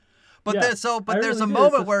that. But Yeah, there's I there's really a did.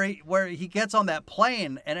 moment where he gets on that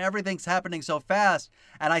plane and everything's happening so fast,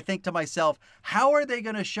 and I think to myself, how are they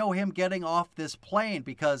going to show him getting off this plane?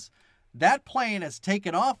 Because that plane has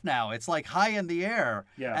taken off now. It's like high in the air.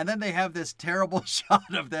 Yeah. And then they have this terrible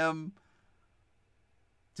shot of them.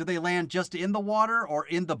 Do they land just in the water or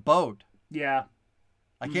in the boat? Yeah.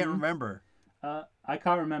 I can't remember. I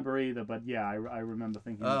can't remember either, but yeah, I remember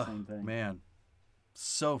thinking the same thing. Man.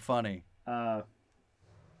 So funny. And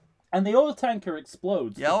the oil tanker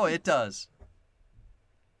explodes. Yeah, it does.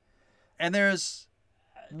 And there's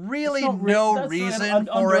really That's no reason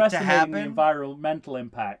for it to happen. The environmental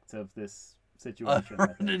impact of this situation. I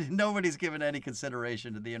think. Nobody's given any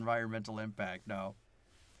consideration to the environmental impact, no.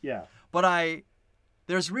 Yeah. But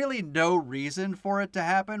there's really no reason for it to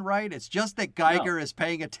happen, right? It's just that Geiger is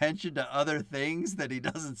paying attention to other things that he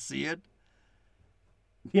doesn't see it.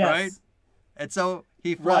 Yes. Right? And so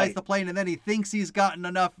he flies the plane and then he thinks he's gotten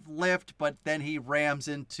enough lift, but then he rams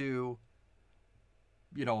into,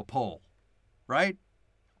 a pole. Right?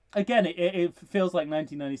 Again, it feels like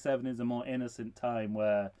 1997 is a more innocent time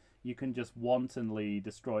where you can just wantonly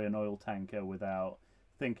destroy an oil tanker without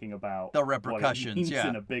thinking about the repercussions, what it means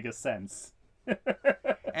in a bigger sense.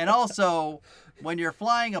 And also, when you're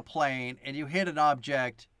flying a plane and you hit an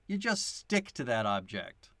object, you just stick to that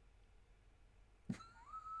object.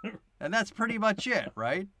 And that's pretty much it,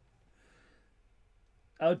 right?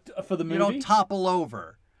 For the movie? You don't topple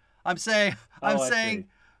over. I'm saying see.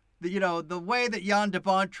 The way that Jan de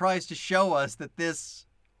Bont tries to show us that this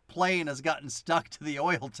plane has gotten stuck to the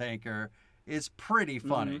oil tanker is pretty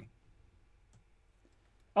funny. Mm-hmm.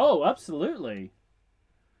 Oh, absolutely.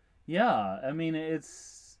 Yeah, I mean,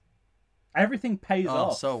 it's everything pays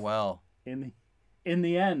off so well in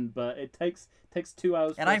the end, but it takes 2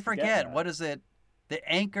 hours. And I forget, what is it? The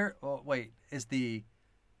anchor. Oh, wait, is the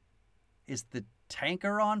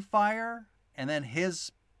tanker on fire, and then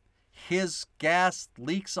his gas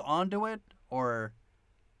leaks onto it, or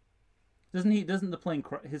doesn't the plane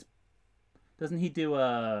doesn't he do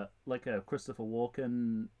a Christopher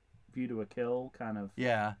Walken View to a Kill kind of?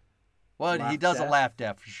 Yeah. Well, he does a laugh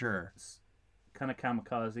death for sure. Kind of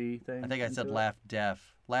kamikaze thing. I think I said laugh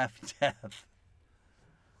deaf. Laugh death.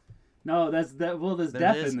 No, there's death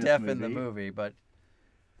in this movie. In the movie, but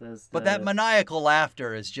but that maniacal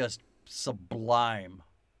laughter is just sublime.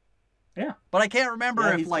 Yeah. But I can't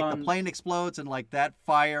remember if the plane explodes and that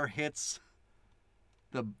fire hits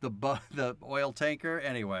the oil tanker.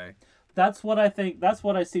 Anyway, that's what I think. That's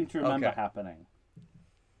what I seem to remember happening.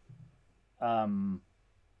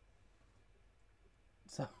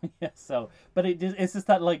 But it's just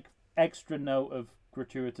that extra note of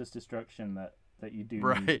gratuitous destruction that you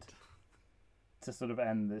do need to sort of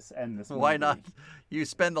end this movie. Why not? You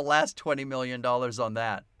spend the last $20 million on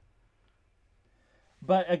that.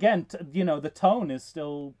 But again, the tone is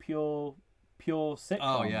still pure sitcom.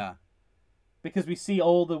 Oh yeah. Because we see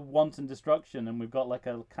all the wanton destruction, and we've got a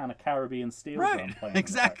kind of Caribbean steel drum playing.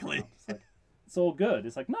 Exactly. It's all good.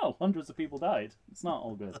 It's no, hundreds of people died. It's not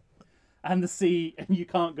all good. And the sea, and you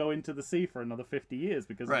can't go into the sea for another 50 years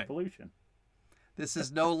because of pollution. This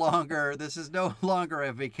is no longer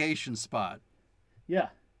a vacation spot. Yeah.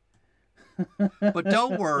 But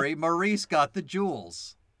don't worry, Maurice got the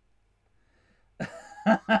jewels.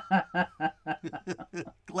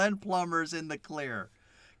 Glenn Plummer's in the clear,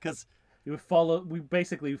 because we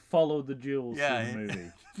basically followed the jewels through the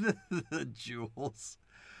movie. the jewels.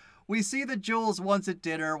 We see the jewels once at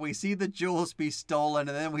dinner. We see the jewels be stolen,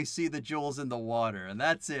 and then we see the jewels in the water, and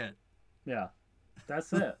that's it. Yeah,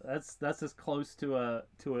 that's it. That's as close to a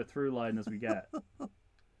through line as we get.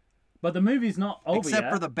 But the movie's not over except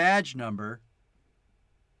yet. for the badge number.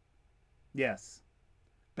 Yes.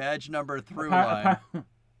 Badge number through line.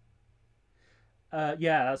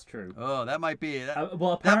 Yeah, that's true. Oh, that might be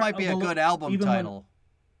that might be a good album title.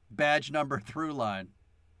 Badge number through line.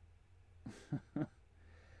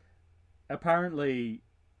 Apparently,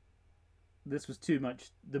 this was too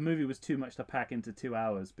much. The movie was too much to pack into 2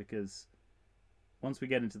 hours because once we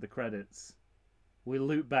get into the credits, we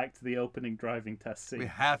loop back to the opening driving test scene. We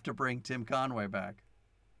have to bring Tim Conway back.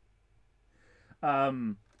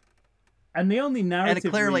 And the only narrative.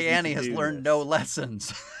 And clearly, Annie has learned no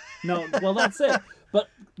lessons. No, well, that's it. But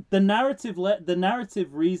the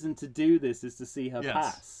narrative reason to do this is to see her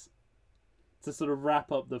pass, to sort of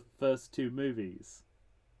wrap up the first two movies.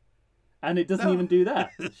 And it doesn't even do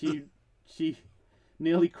that. She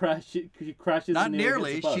nearly crashes. She crashes. Not and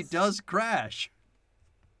nearly. She does crash.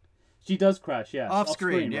 She does crash. Yeah. Off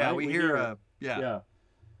screen. Yeah, right? we hear. Yeah.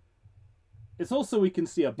 It's also we can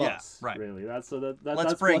see a bus. Yeah, right. Really, that's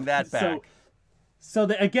Let's bring that back. So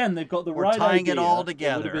again, they've got the We're right tying idea. it all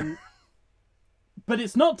together. But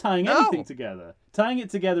it's not tying No. anything together. Tying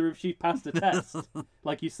it together if she passed a test,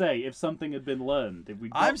 like you say, if something had been learned, if we.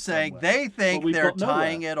 I'm saying they think they're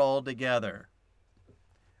tying it all together.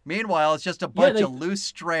 Meanwhile, it's just a bunch of loose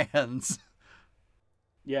strands.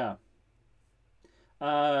 Yeah.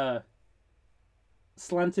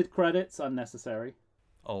 Slanted credits, unnecessary.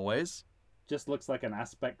 Always. Just looks like an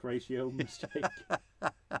aspect ratio mistake.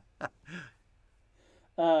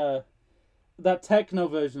 That techno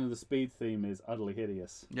version of the Speed theme is utterly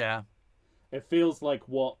hideous. Yeah. It feels like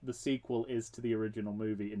what the sequel is to the original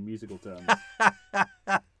movie in musical terms.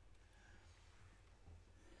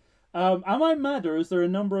 Am I mad, or is there a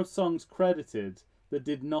number of songs credited that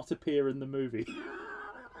did not appear in the movie?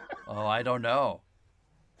 Oh, I don't know.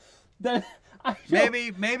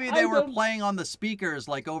 Maybe they were playing on the speakers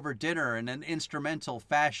like over dinner in an instrumental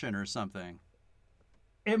fashion or something.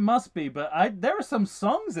 It must be, but there are some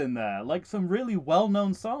songs in there, like some really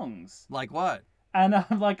well-known songs. Like what? And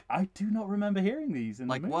I'm like, I do not remember hearing these in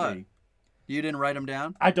the movie. Like what? You didn't write them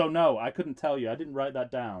down? I don't know. I couldn't tell you. I didn't write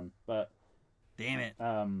that down, but... Damn it.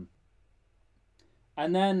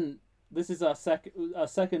 And then this is our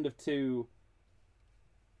second of two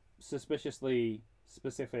suspiciously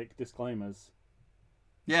specific disclaimers.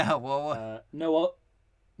 Yeah, well...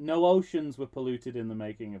 no oceans were polluted in the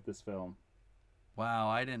making of this film. Wow,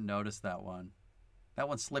 I didn't notice that one. That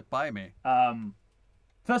one slipped by me.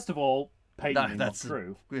 First of all, patently not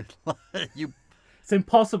true. You... It's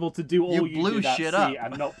impossible to do all you blew did at shit sea up.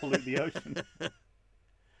 and not pollute the ocean.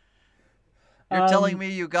 You're telling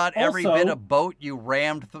me you got every also, bit of boat you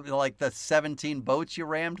rammed through, like the 17 boats you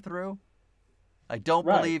rammed through? I don't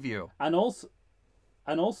believe you. And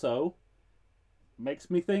also,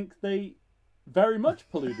 makes me think they very much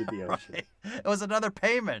polluted the ocean. Right. It was another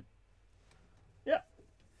payment. Yeah.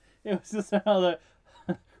 It was just another...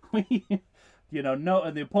 no,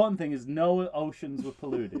 and the important thing is no oceans were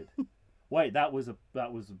polluted. Wait, that was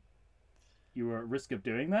you were at risk of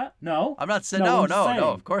doing that? No. I'm not saying no,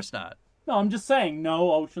 of course not. No, I'm just saying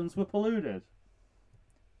no oceans were polluted.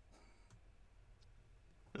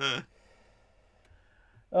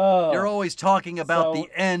 You're always talking about the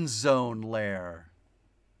end zone lair.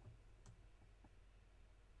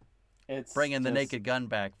 It's bringing the Naked Gun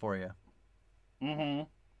back for you. Mm-hmm.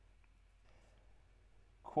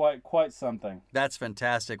 Quite something. That's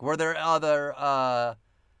fantastic. Were there other?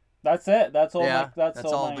 That's it. That's all. Yeah, that's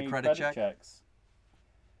all the my credit checks.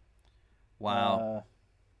 Wow.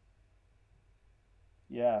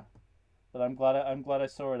 Yeah, but I'm glad I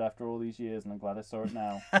saw it after all these years, and I'm glad I saw it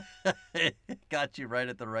now. It got you right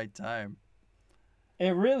at the right time. It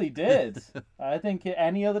really did. I think at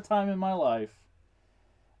any other time in my life,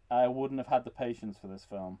 I wouldn't have had the patience for this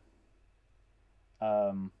film.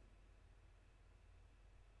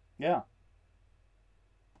 Yeah.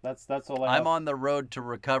 That's all I have. I'm on the road to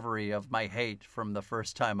recovery of my hate from the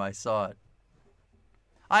first time I saw it.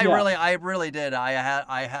 I really did. I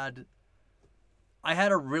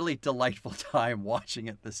had a really delightful time watching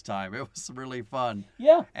it this time. It was really fun.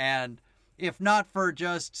 Yeah. And if not for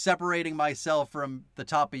just separating myself from the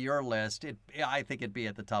top of your list, I think it'd be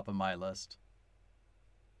at the top of my list.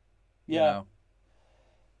 Yeah. You know?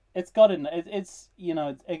 It's got in the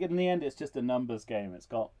end it's just a numbers game. It's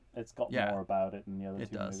got more about it than the other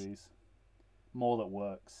two movies. More that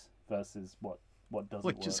works versus what doesn't work.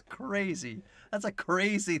 Which is crazy. That's a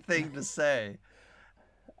crazy thing to say.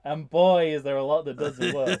 And boy, is there a lot that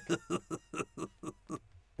doesn't work.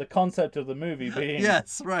 The concept of the movie being...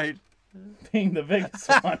 Yes, right. Being the biggest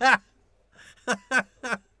one.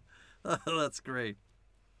 That's great.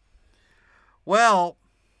 Well,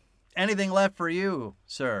 anything left for you,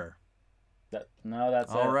 sir? No,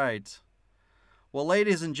 that's it. All right. Well,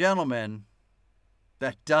 ladies and gentlemen,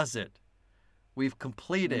 that does it. We've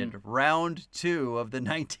completed round 2 of the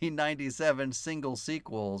 1997 single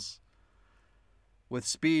sequels. With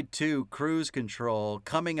Speed 2, Cruise Control.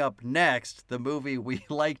 Coming up next, the movie we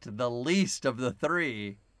liked the least of the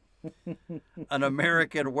 3. An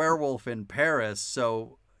American Werewolf in Paris.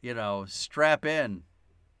 So, strap in.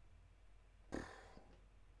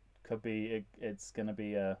 Could be, it's going to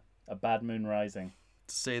be a bad moon rising.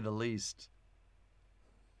 To say the least.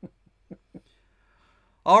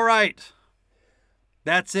 All right.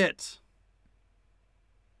 That's it.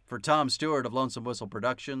 For Tom Stewart of Lonesome Whistle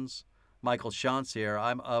Productions, Michael Shantz here.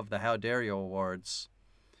 I'm of the How Dare You Awards.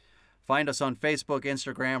 Find us on Facebook,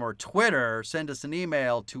 Instagram, or Twitter. Send us an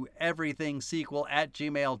email to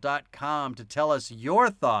everythingsequel@gmail.com to tell us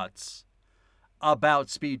your thoughts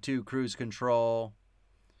about Speed 2 Cruise Control.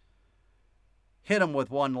 Hit him with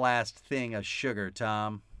one last thing of sugar,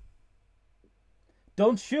 Tom.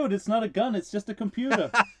 Don't shoot. It's not a gun. It's just a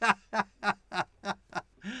computer.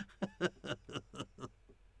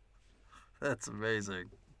 That's amazing.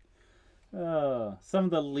 Some of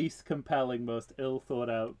the least compelling, most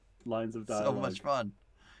ill-thought-out lines of dialogue. So much fun.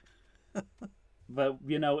 But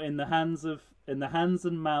in the hands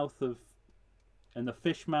and mouth of, in the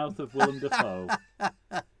fish mouth of Willem Dafoe,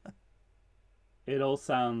 it all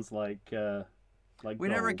sounds like we gold.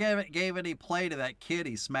 never gave any play to that kid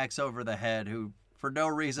he smacks over the head, who for no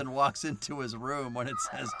reason walks into his room when it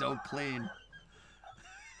says "Don't clean."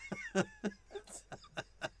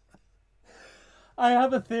 I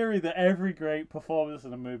have a theory that every great performance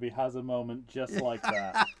in a movie has a moment just like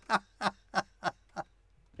that.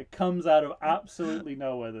 It comes out of absolutely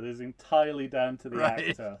nowhere. That is entirely down to the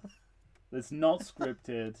actor. It's not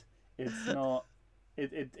scripted. It's not.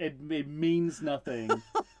 It means nothing.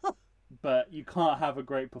 But you can't have a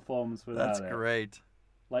great performance without it. That's great.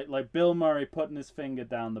 Like Bill Murray putting his finger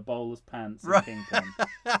down the bowler's pants in Kingpin.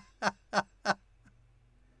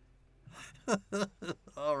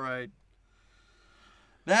 All right.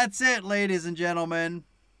 That's it, ladies and gentlemen.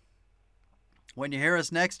 When you hear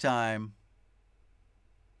us next time,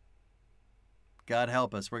 God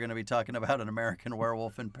help us, we're going to be talking about An American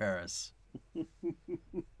Werewolf in Paris.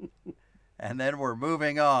 And then we're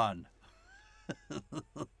moving on.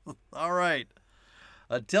 All right.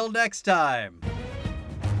 Until next time.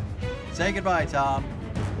 Say goodbye, Tom.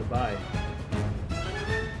 Goodbye.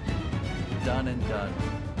 Done and done.